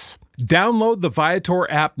 service. Download the Viator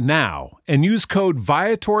app now and use code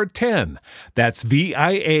Viator10. That's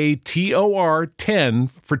Viator 10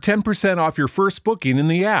 for 10% off your first booking in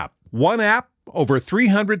the app. One app, over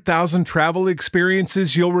 300,000 travel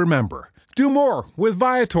experiences you'll remember. Do more with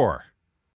Viator.